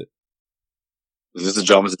 What is it? Is this a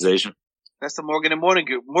dramatization? That's the Morgan &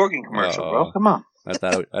 Morgan commercial, bro. Come on. I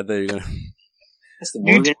thought you were gonna. That's the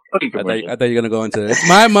Morgan & Morgan commercial. I thought you were gonna go into it's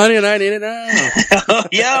my money and I need it now.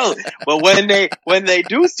 Yo, but when they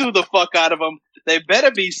do sue the fuck out of them, they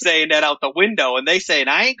better be saying that out the window, and they saying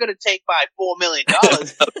I ain't gonna take my $4 million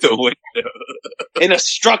out the window in a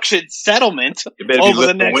structured settlement over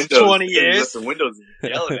the next 20 years. The windows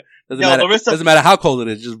yelling. Doesn't matter how cold it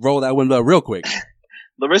is. Just roll that window up real quick.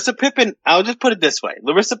 Larissa Pippen, I'll just put it this way.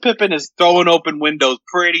 Larissa Pippen is throwing open windows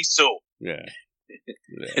pretty soon. Yeah.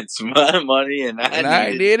 It's my money and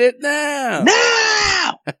I need it now.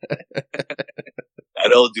 Now!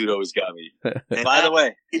 That old dude always got me. And by the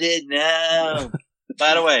way. Get it now.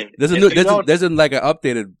 By the way. There's like an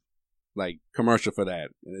updated like commercial for that.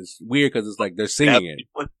 And it's weird because it's like they're singing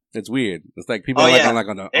it. It's weird. It's like people on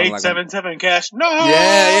the 877 cash. No,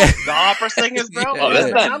 yeah. The opera singers, bro. Oh,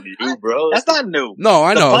 that's not new, bro. That's not new. No,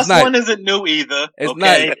 I know. The bus one isn't new either. It's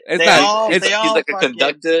not. It's not. He's like a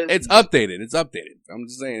conductor. It's updated. I'm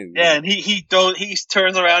just saying. Yeah, and he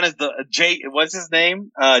turns around as the what's his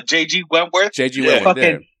name? JG Wentworth. JG Wentworth.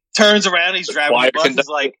 Fucking turns around. He's driving the bus. He's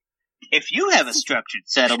like, if you have a structured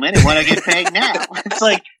settlement and want to get paid now, it's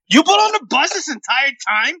like you put on the bus this entire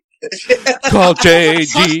time. Call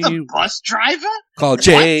JG. Bus driver? Call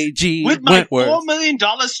JG with my Wentworth. $4 million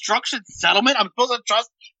structured settlement. I'm supposed to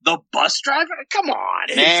trust The bus driver? Come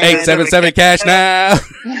on, man. 877 cash now.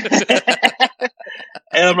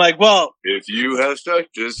 And I'm like, well, if you have stuff,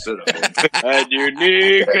 just sit up. and you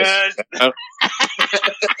need cash.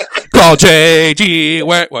 Call JG.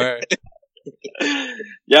 Where?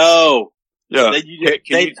 Yo. Yeah.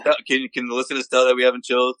 Can the listeners tell that we haven't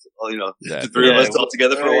chilled? Well, Yeah. the three of us all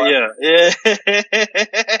together for a while. Yeah.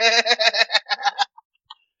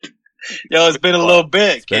 Yo, it's been a little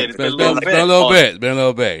bit, kid. It's been a little bit. It's been a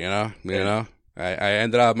little bit, you know. I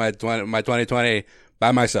ended up my 2020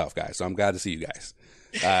 by myself, guys. So I'm glad to see you guys.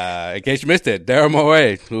 In case you missed it, Daryl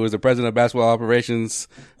Morey, who was the president of basketball operations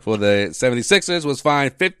for the 76ers, was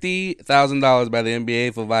fined $50,000 by the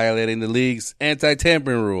NBA for violating the league's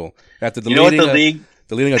anti-tampering rule after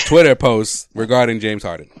deleting a Twitter post regarding James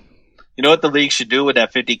Harden. You know what the league should do with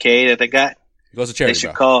that $50K that they got? It goes to charity, They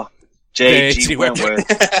should call J.G. Wentworth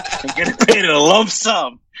and get it paid in a lump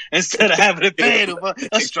sum instead of having it paid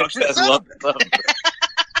a structured sum.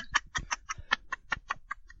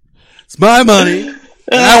 It's my money, and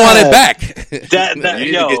I want it back. You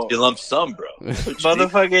need to get your lump sum, bro.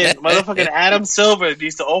 Motherfucking Adam Silver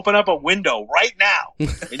needs to open up a window right now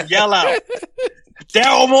and yell out,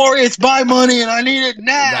 Daryl Morey, it's my money and I need it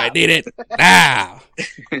now. I need it now.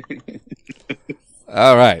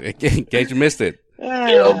 All right, in case you missed it.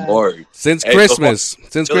 Daryl Morey. Since Christmas.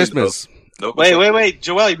 Wait,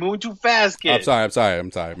 Joel, you're moving too fast, kid. I'm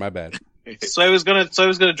sorry. My bad. Sway was gonna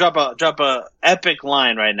drop a epic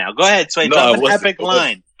line right now. Go ahead, Sway. Drop an epic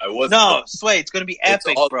line. Sway, it's gonna be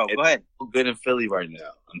epic, bro. Go ahead. It's good in Philly right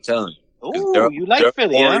now. I'm telling you. Ooh, you like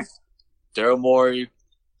Philly, huh? Daryl Morey.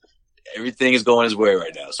 Everything is going his way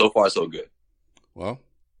right now. So far, so good. Well,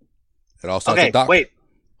 it all starts with Doc. Wait.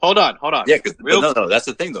 Hold on. Yeah, no, that's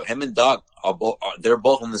the thing though. Him and Doc they're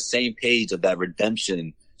both on the same page of that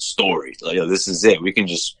redemption story. Like, this is it. We can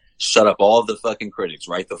just shut up all the fucking critics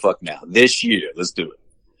right the fuck now. This year, let's do it.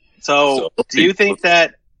 So do you think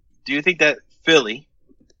that Philly,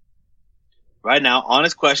 right now,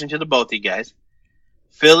 honest question to the both of you guys,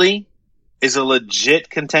 Philly is a legit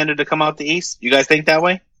contender to come out the East? You guys think that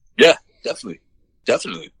way? Yeah, definitely.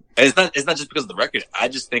 And it's not just because of the record. I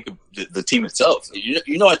just think of the team itself.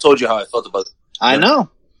 You know, I told you how I felt about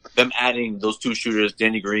them adding those two shooters,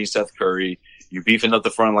 Danny Green, Seth Curry. You're beefing up the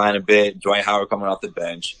front line a bit. Dwight Howard coming off the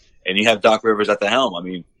bench, and you have Doc Rivers at the helm. I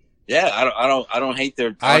mean, yeah, I don't hate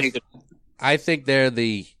their. I think they're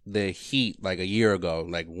the Heat like a year ago.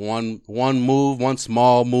 Like one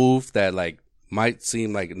small move that like might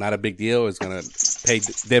seem like not a big deal is gonna pay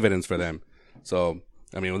dividends for them. So.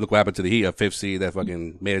 I mean, look what happened to the Heat, a fifth seed that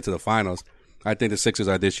fucking made it to the finals. I think the Sixers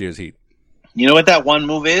are this year's Heat. You know what that one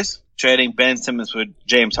move is? Trading Ben Simmons with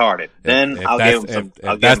James Harden. Then I'll give him some.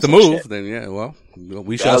 If that's the move, then yeah, well,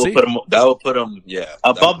 we shall see. That will put them,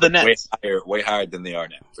 above the Nets. Way higher than they are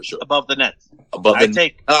now, for sure. Above the Nets. I put them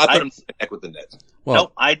neck and neck with the Nets. Well,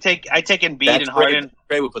 no, I take Embiid and Harden.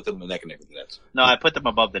 Trey would put them neck and neck with the Nets. No, I put them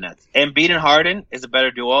above the Nets. Embiid and Harden is a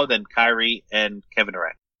better duo than Kyrie and Kevin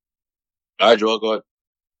Durant. All right, Joel, go ahead.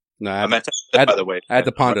 No, by the way, I had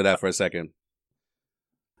to ponder that for a second.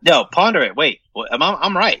 No, ponder it. Wait,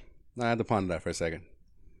 I'm right. No, I had to ponder that for a second.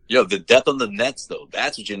 Yo, the depth on the Nets, though,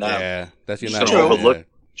 that's what you're not. Yeah, that's you're not overlook.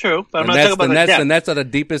 True, but I'm not talking about the depth. The Nets are the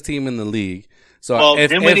deepest team in the league. So,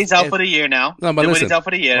 Dinwiddie's out for the year now. No, but Dinwiddie's out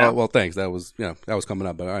for the year now. Well, thanks. That was coming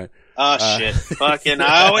up, but all right. Oh shit! Fucking,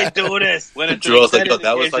 I always do this. Joel's like,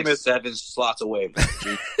 that was like 7 slots away.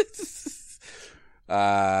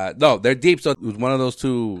 No, they're deep. So it was one of those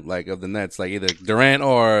two, like of the Nets, like either Durant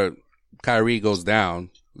or Kyrie goes down.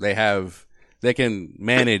 They can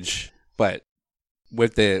manage, but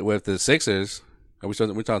with the Sixers, we're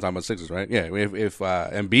talking about Sixers, right? Yeah. If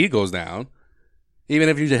Embiid goes down, even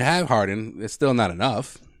if you just have Harden, it's still not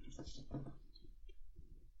enough.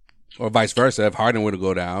 Or vice versa, if Harden were to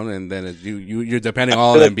go down, and then you're depending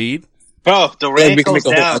all on Embiid. Bro, Durant we can goes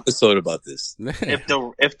make a down. whole episode about this.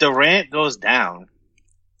 If Durant goes down,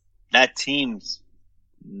 that team's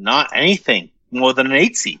not anything more than an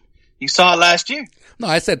 8 seed. You saw it last year. No,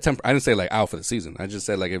 I said I didn't say like out for the season. I just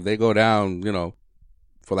said like if they go down,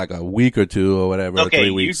 for like a week or two or whatever. Okay,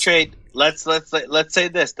 3 weeks. You trade. Let's say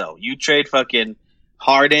this though. You trade fucking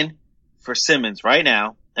Harden for Simmons right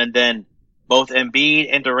now, and then both Embiid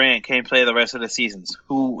and Durant can't play the rest of the seasons.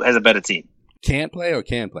 Who has a better team? Can't play or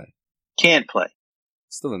can play? Can't play.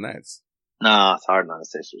 Still the Nets. Nah, it's hard on the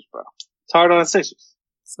Sixers, bro. It's hard on the Sixers.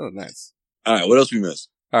 Still the Nets. All right, what else we missed?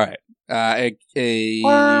 All right.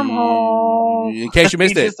 Wormhole. In case you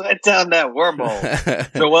missed He it. just went down that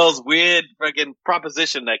wormhole. Joel's weird freaking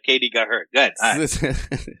proposition that Katie got hurt. Good. All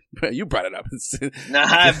right. You brought it up.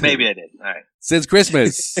 Nah, maybe I did. All right. Since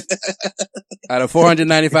Christmas, out of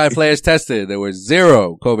 495 players tested, there were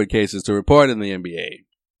 0 COVID cases to report in the NBA.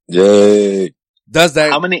 Yay. Does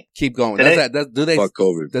that How many keep going? Do they, Fuck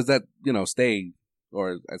COVID. does that, stay,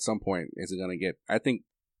 or at some point is it going to get,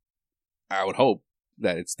 I would hope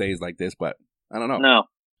that it stays like this, but I don't know. No,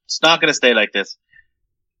 it's not going to stay like this.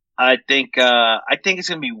 I think it's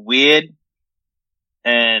going to be weird,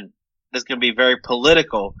 and it's going to be very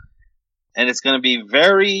political, and it's going to be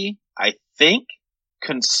very, I think,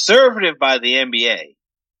 conservative by the NBA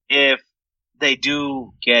if they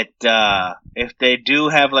do get, if they do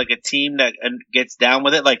have like a team that gets down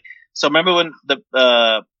with it. Like, so remember when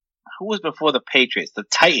who was before the Patriots? The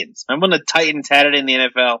Titans. Remember when the Titans had it in the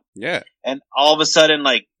NFL? Yeah. And all of a sudden,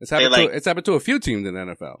 like, it's happened to a few teams in the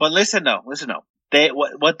NFL. But listen though.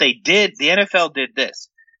 What they did, the NFL did this.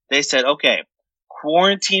 They said, okay,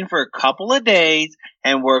 quarantine for a couple of days,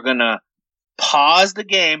 and we're gonna pause the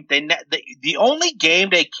game. The only game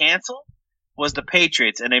they canceled was the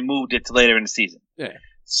Patriots, and they moved it to later in the season. Yeah.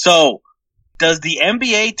 So, does the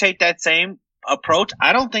NBA take that same approach?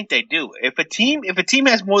 I don't think they do. If a team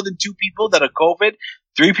has more than 2 people that are COVID,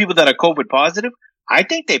 3 people that are COVID positive, I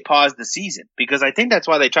think they pause the season, because I think that's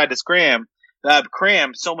why they tried to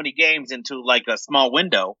cram so many games into like a small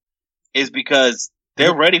window, is because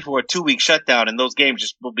they're ready for a 2-week shutdown, and those games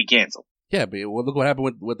just will be canceled. Yeah, but look what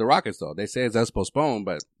happened with the Rockets though. They say that's postponed,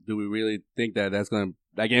 but do we really think that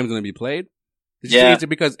that game's gonna be played? Yeah.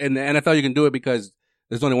 Because in the NFL you can do it because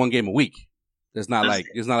there's only 1 game a week. It's not like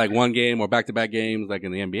 1 game or back-to-back games like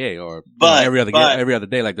in the NBA or every other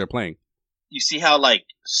day like they're playing. You see how like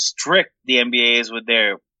strict the NBA is with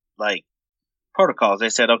their like protocols. They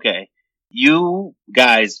said, okay, you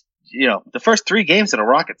guys, the first 3 games of the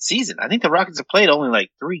Rockets season, I think the Rockets have played only like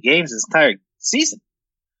 3 games this entire season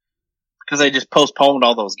because they just postponed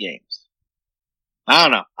all those games. I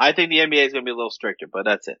don't know. I think the NBA is going to be a little stricter, but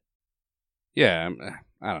that's it. Yeah,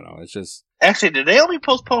 I don't know. It's just actually, did they only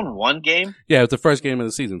postpone 1 game? Yeah, it was the first game of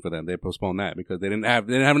the season for them. They postponed that because they didn't have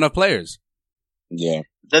enough players. Yeah.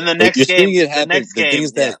 Then the next game, the thing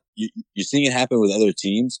is that you're seeing it happen with other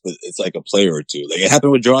teams, but it's like a player or two. Like it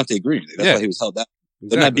happened with Durante Green. That's why he was held out. Exactly.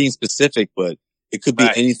 They're not being specific, but it could be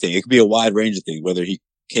anything. It could be a wide range of things, whether he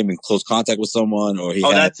came in close contact with someone or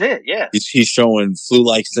that's it. Yeah. He's showing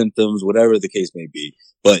flu-like symptoms, whatever the case may be.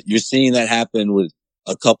 But you're seeing that happen with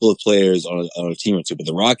a couple of players on a team or two. But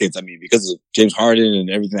the Rockets, I mean, because of James Harden and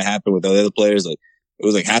everything that happened with the other players, like it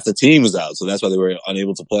was like half the team was out. So that's why they were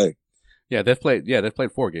unable to play. Yeah, they've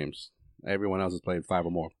played 4 games. Everyone else has played 5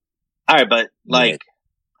 or more. All right, but like,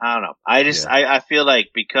 I don't know. I feel like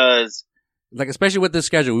because like, especially with this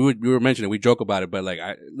schedule, we were mentioning, we joke about it, but like,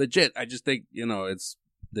 I just think, it's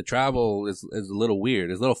the travel is a little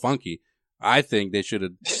weird. It's a little funky. I think they should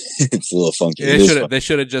have. It's a little funky. They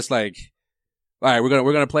should have just like, all right, we're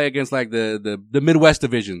gonna play against like the Midwest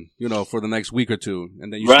division, for the next week or 2,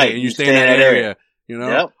 and then you stay in that area,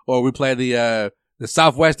 or we play the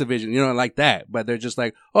Southwest division, like that. But they're just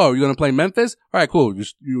like, oh, you're gonna play Memphis? All right, cool.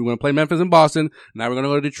 You're gonna play Memphis and Boston. Now we're gonna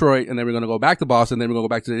go to Detroit, and then we're gonna go back to Boston. Then we're gonna go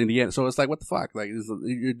back to Indiana. So it's like, what the fuck? Like,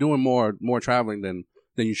 you're doing more traveling than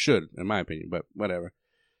you should, in my opinion. But whatever.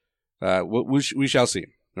 We shall see.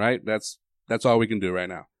 Right? That's all we can do right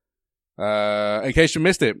now. In case you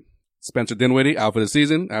missed it, Spencer Dinwiddie out for the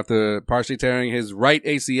season after partially tearing his right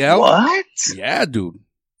ACL. What? Yeah, dude.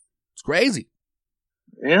 It's crazy.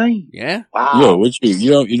 Really? Yeah. Wow. Yo, what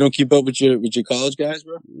you don't keep up with your college guys,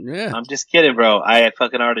 bro? Yeah. I'm just kidding, bro. I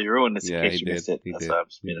fucking already ruined this in case you missed it. That's why I'm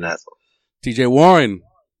just being an asshole. TJ Warren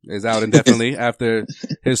is out indefinitely after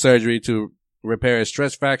his surgery to repair a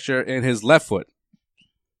stress fracture in his left foot.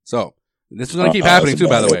 So this is going to keep happening too,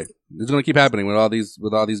 by the way. This is going to keep happening with all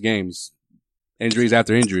these games, injuries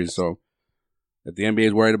after injuries. So if the NBA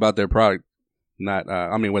is worried about their product, with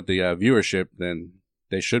the viewership, then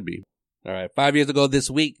they should be. All right. 5 years ago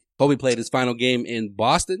this week, Kobe played his final game in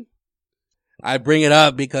Boston. I bring it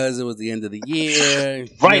up because it was the end of the year.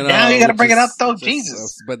 Right now, you got to bring it up, though.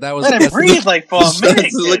 Jesus. But that was let it breathe like for a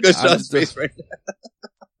minute. Look at Sean's face right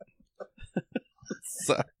now.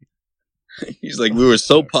 Sorry. He's like, we were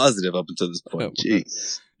so positive up until this point.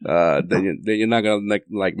 Jeez. Then you're not gonna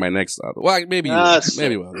like my next. Well, maybe you will.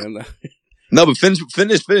 Maybe well. No, but finish.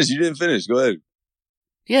 You didn't finish. Go ahead.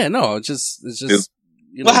 Yeah, no, it's just.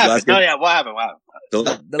 What happened? No, yeah, what happened?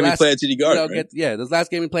 The last play at TD Garden. Right? This last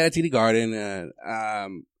game we played at TD Garden.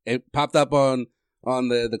 It popped up on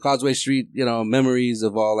the Causeway Street, memories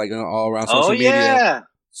of all around social media. Yeah.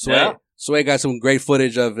 Sway got some great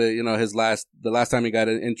footage of it, the last time he got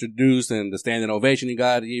introduced and the standing ovation he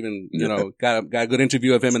got. He even, got a good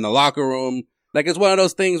interview of him in the locker room. Like, it's one of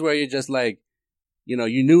those things where you're just like, you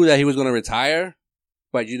knew that he was going to retire,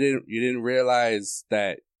 but you didn't realize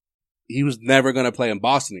that he was never going to play in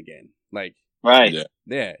Boston again. Like, right.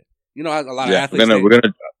 Yeah. A lot of athletes.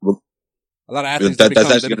 A lot of athletes. That's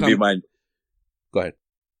actually going to be my. Go ahead.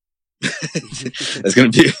 It's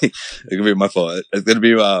going to be my fault. It's going to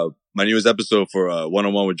be, my newest episode for,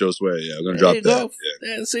 one-on-one with Joe Sway. Yeah, I'm going to drop that.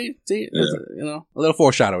 Yeah, see, a little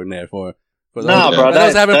foreshadowing there for those. No, bro.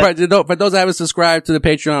 For those that haven't subscribed to the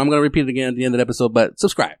Patreon, I'm going to repeat it again at the end of the episode, but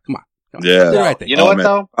subscribe. Come on. Yeah. Do the right thing. You know what,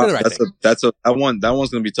 though? Do the right thing. That one's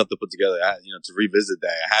going to be tough to put together. To revisit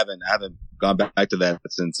that. I haven't gone back to that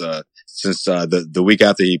since the week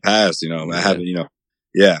after he passed, I haven't,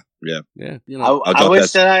 yeah. I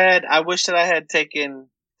wish that I had taken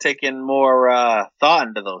more, thought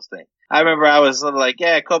into those things. I remember I was sort of like,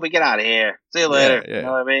 yeah, Kobe, get out of here. See you later. Yeah. You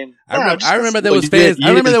know what I mean? I remember there was fans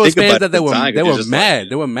that they were mad.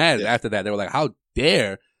 They were mad after that. They were like, how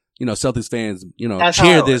dare, Celtics fans,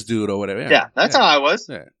 cheer this dude or whatever. Yeah, that's how I was.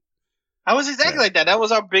 Yeah. I was exactly like that. That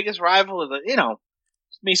was our biggest rival.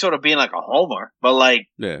 Me sort of being like a homer. But like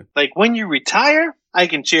when you retire, I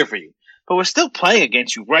can cheer for you. But we're still playing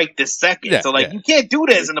against you right this second. So you can't do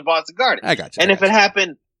this in the Boston Garden. I got you. And if it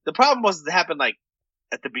happened, the problem was it happened like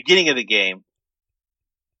at the beginning of the game.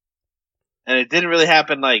 And it didn't really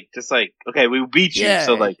happen okay, we beat you.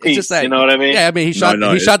 So peace, just you know what I mean? Yeah, I mean, he shot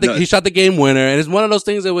the game winner. And it's one of those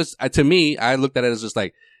things that was, to me, I looked at it as just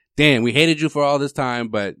like, damn, we hated you for all this time,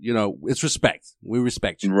 but it's respect. We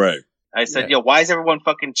respect you. Right. I said, yo, why is everyone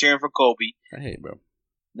fucking cheering for Kobe? I hate it, bro.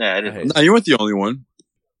 Yeah, I didn't. No, you weren't the only one.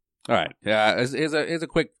 All right. Yeah. Here's a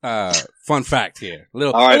quick, fun fact here. A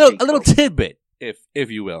little tidbit, if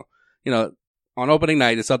you will. On opening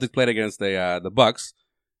night, the Celtics played against the Bucks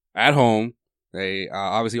at home. They,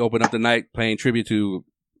 obviously opened up the night playing tribute to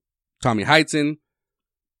Tommy Heinsohn.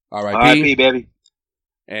 R.I.P. baby.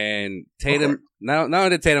 And Tatum, not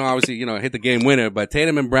only did Tatum obviously, hit the game winner, but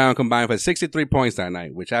Tatum and Brown combined for 63 points that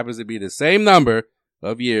night, which happens to be the same number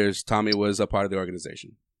of years Tommy was a part of the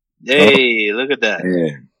organization. Hey, look at that.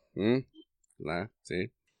 Yeah. Nah, see?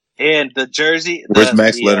 And the jersey. Where's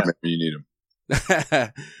Max Letterman when you need him?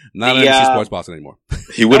 Not in NBC Sports Boston anymore.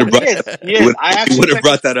 He would have brought that up. He would definitely would have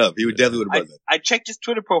brought that up. I checked his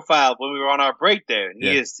Twitter profile when we were on our break there, and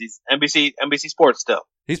he's NBC Sports still.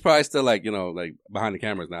 He's probably still like behind the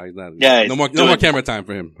cameras now. He's not. Yeah, no more camera time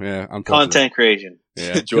for him. Yeah, content creation.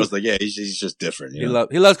 Yeah, Joe's like, he's just different. He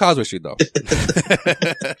loves Cosby Street though.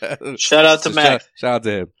 Shout out to Max. Shout out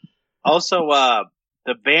to him. Also,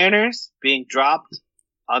 the banners being dropped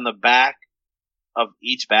on the back of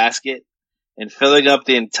each basket and filling up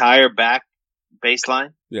the entire back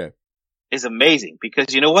baseline. Yeah. Is amazing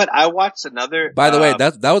because you know what? I watched another. By the way,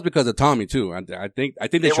 that was because of Tommy too. I think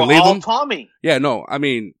they should leave him. Tommy. Yeah, no, I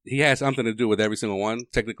mean he had something to do with every single one,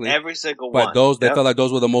 technically. Every single one. But they felt like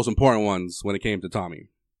those were the most important ones when it came to Tommy.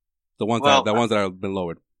 The ones that have been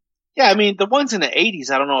lowered. Yeah, I mean the ones in the '80s.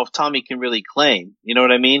 I don't know if Tommy can really claim. You know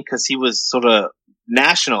what I mean? Because he was sort of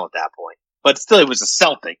national at that point, but still, he was a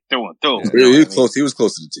Celtic through and through. Yeah, he was close. He was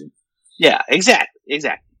close to the team. Yeah, exactly.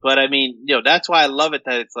 But I mean, that's why I love it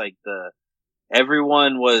that it's like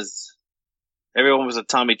everyone was a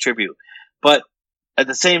Tommy tribute. But at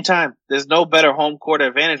the same time, there's no better home court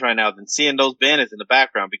advantage right now than seeing those banners in the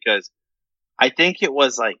background because I think it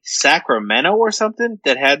was like Sacramento or something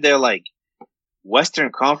that had their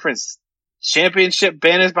Western Conference championship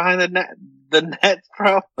banners behind the net,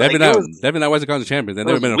 bro. Definitely not Western Conference champions. They've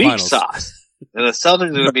never been in the finals. Sauce. And the Celtics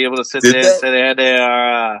are going to be able to sit there and say they had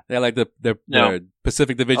their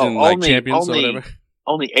Pacific Division champions or whatever.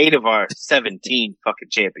 Only 8 of our 17 fucking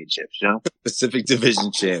championships, Pacific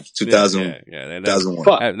Division champs, 2000,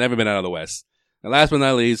 2001. I've never been out of the West. And last but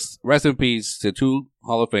not least, rest in peace to 2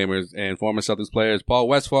 Hall of Famers and former Celtics players, Paul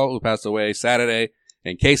Westphal, who passed away Saturday,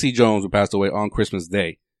 and Casey Jones, who passed away on Christmas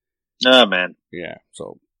Day. Oh, man. Yeah,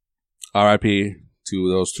 so R.I.P. to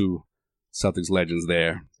those 2 Celtics legends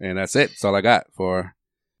there. And that's it. That's all I got for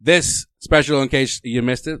this special, in case you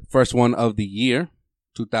missed it. First one of the year,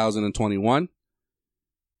 2021.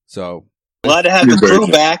 So glad to have the crew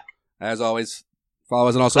back. As always, follow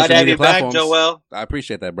us on all social media platforms. Back, Joel. I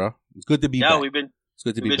appreciate that, bro. It's good to be back. It's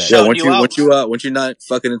good to be back. Yeah, once you not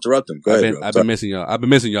fucking interrupt them. Go ahead, bro. I've been missing y'all. I've been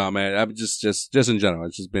missing y'all, man. I've just in general.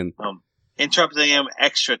 It's just been interrupting him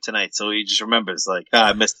extra tonight, so he just remembers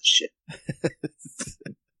I missed the shit.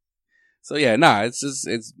 So yeah, it's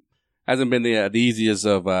hasn't been the easiest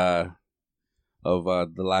of the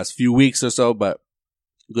last few weeks or so, but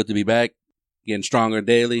good to be back. getting stronger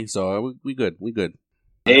daily. So we good. We good.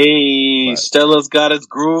 Hey, Stella's got its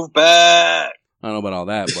groove back. I don't know about all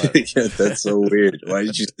that, but yeah, that's so weird. Why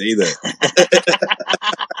did you say that?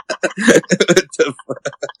 What the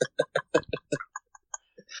fuck?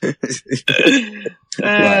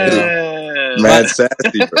 Mad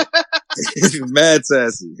sassy, bro. Mad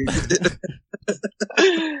sassy.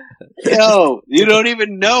 Yo, you don't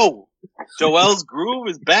even know. Joel's groove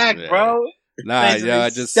is back, bro. Nah, yo, I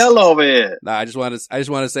just over here. Nah, I just want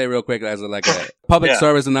to say real quick as a public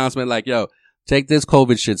service announcement, like, yo, take this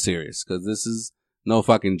COVID shit serious, because this is no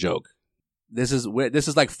fucking joke. This is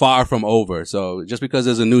like far from over. So just because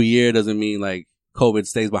there's a new year doesn't mean like COVID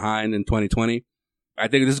stays behind in 2020. I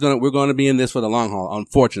think we're going to be in this for the long haul,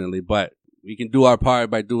 unfortunately, but we can do our part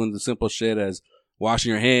by doing the simple shit as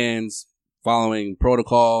washing your hands, following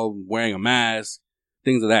protocol, wearing a mask,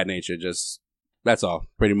 things of that nature. Just, that's all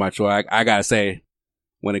pretty much what I gotta say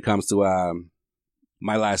when it comes to,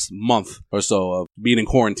 my last month or so of being in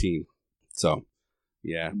quarantine. So,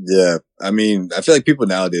 yeah. Yeah. I mean, I feel like people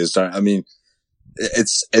nowadays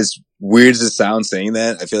it's as weird as it sounds saying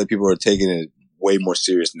that. I feel like people are taking it way more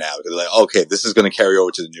serious now because they're like, okay, this is going to carry over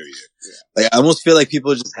to the new year. Yeah. Like, I almost feel like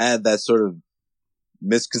people just had that sort of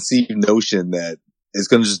misconceived notion that it's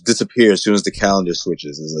going to just disappear as soon as the calendar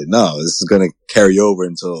switches. It's like, no, this is going to carry over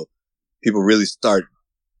until people really start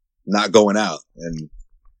not going out. And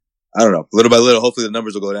I don't know, little by little, hopefully the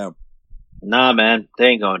numbers will go down. Nah, man, they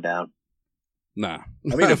ain't going down. Nah.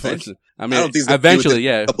 I mean, eventually. I don't think eventually,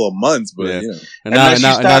 yeah. A couple of months, but you know. And now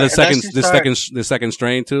the second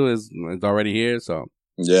strain too is already here, so.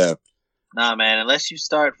 Yeah. Nah, man, unless you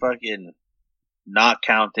start fucking not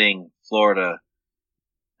counting Florida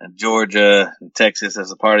and Georgia and Texas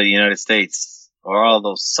as a part of the United States or all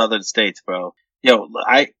those southern states, bro. Yo,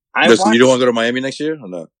 Listen, you don't want to go to Miami next year or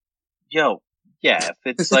no? Yo, yeah, if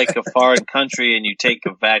it's like a foreign country and you take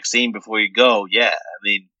a vaccine before you go, yeah. I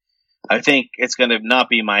mean, I think it's going to not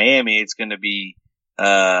be Miami. It's going to be,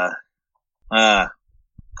 COVID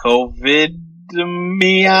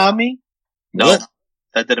Miami. No, what?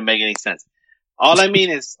 That didn't make any sense. All I mean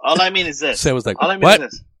is this. So it was like, all I mean what?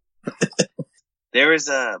 Is this. There is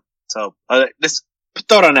let's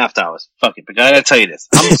throw it on after hours. Fuck it, but I gotta tell you this.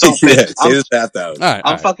 I'm so pissed. Say this after hours.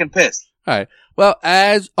 I'm fucking pissed. All right. Well,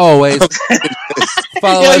 as always,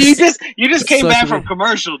 follow us. You just came back from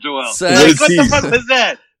commercial, Joel. What the fuck was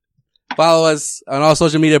that? Follow us on all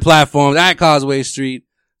social media platforms at Causeway Street.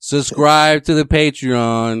 Subscribe to the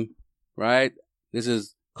Patreon, right? This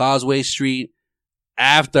is Causeway Street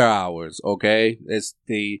After Hours, okay? It's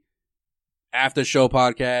the after show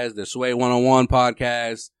podcast, the Sway 101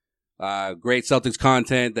 podcast, great Celtics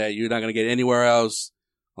content that you're not going to get anywhere else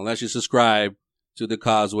unless you subscribe to the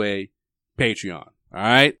Causeway Patreon. All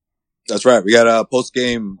right? That's right. We got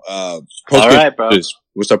post-game, all right, bro.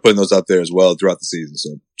 We'll start putting those out there as well throughout the season.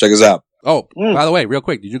 So check us out. Oh, by the way, real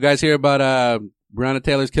quick, did you guys hear about Breonna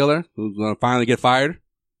Taylor's killer who's going to finally get fired?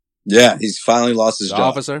 Yeah, he's finally lost his job.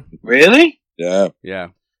 Officer. Really? Yeah. Yeah.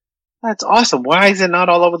 That's awesome. Why is it not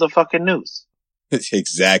all over the fucking news?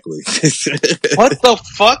 Exactly. What the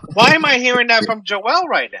fuck? Why am I hearing that from Joel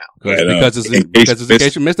right now? Because it's in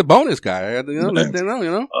case you missed the bonus guy. Let them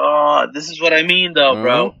know, Oh, this is what I mean though,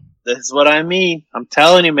 bro. This is what I mean. I'm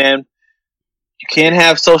telling you, man. You can't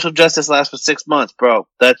have social justice last for 6 months, bro.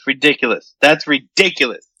 That's ridiculous.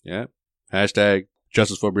 Yeah. Hashtag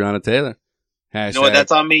justice for Breonna Taylor. Hashtag, you know what?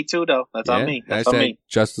 That's on me too, though. That's on me. That's on me.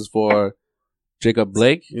 Justice for Jacob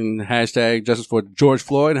Blake and hashtag justice for George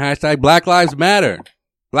Floyd and hashtag Black Lives Matter.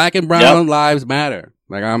 Black and brown lives matter.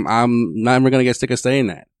 Like I'm never gonna get sick of saying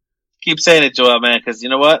that. Keep saying it, Joel, man, because you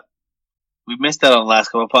know what? We missed that on the last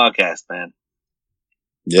couple of podcasts, man.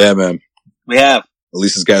 Yeah, man. We have. At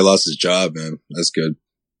least this guy lost his job, man. That's good.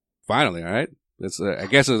 Finally, all right. It's I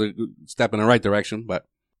guess it's a step in the right direction, but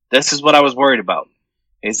this is what I was worried about: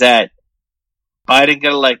 is that Biden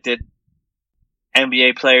got elected,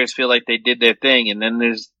 NBA players feel like they did their thing, and then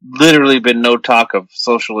there's literally been no talk of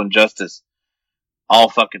social injustice all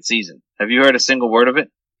fucking season. Have you heard a single word of it?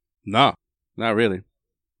 No, not really.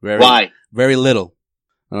 Why? Very little.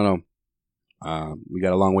 I don't know. We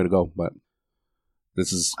got a long way to go, but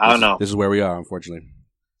this is where we are, unfortunately.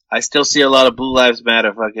 I still see a lot of Blue Lives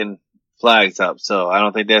Matter fucking flags up, so I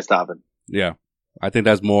don't think they're stopping. Yeah. I think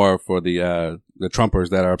that's more for the Trumpers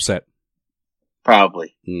that are upset.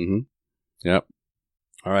 Probably. Mm-hmm. Yep.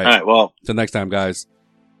 All right. All right, well. Till next time, guys.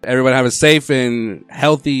 Everybody have a safe and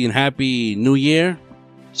healthy and happy new year.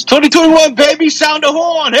 It's 2021, baby. Sound the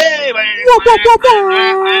horn. Hey,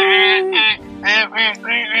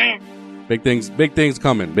 Big things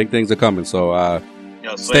coming. Big things are coming. So,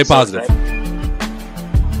 stay positive.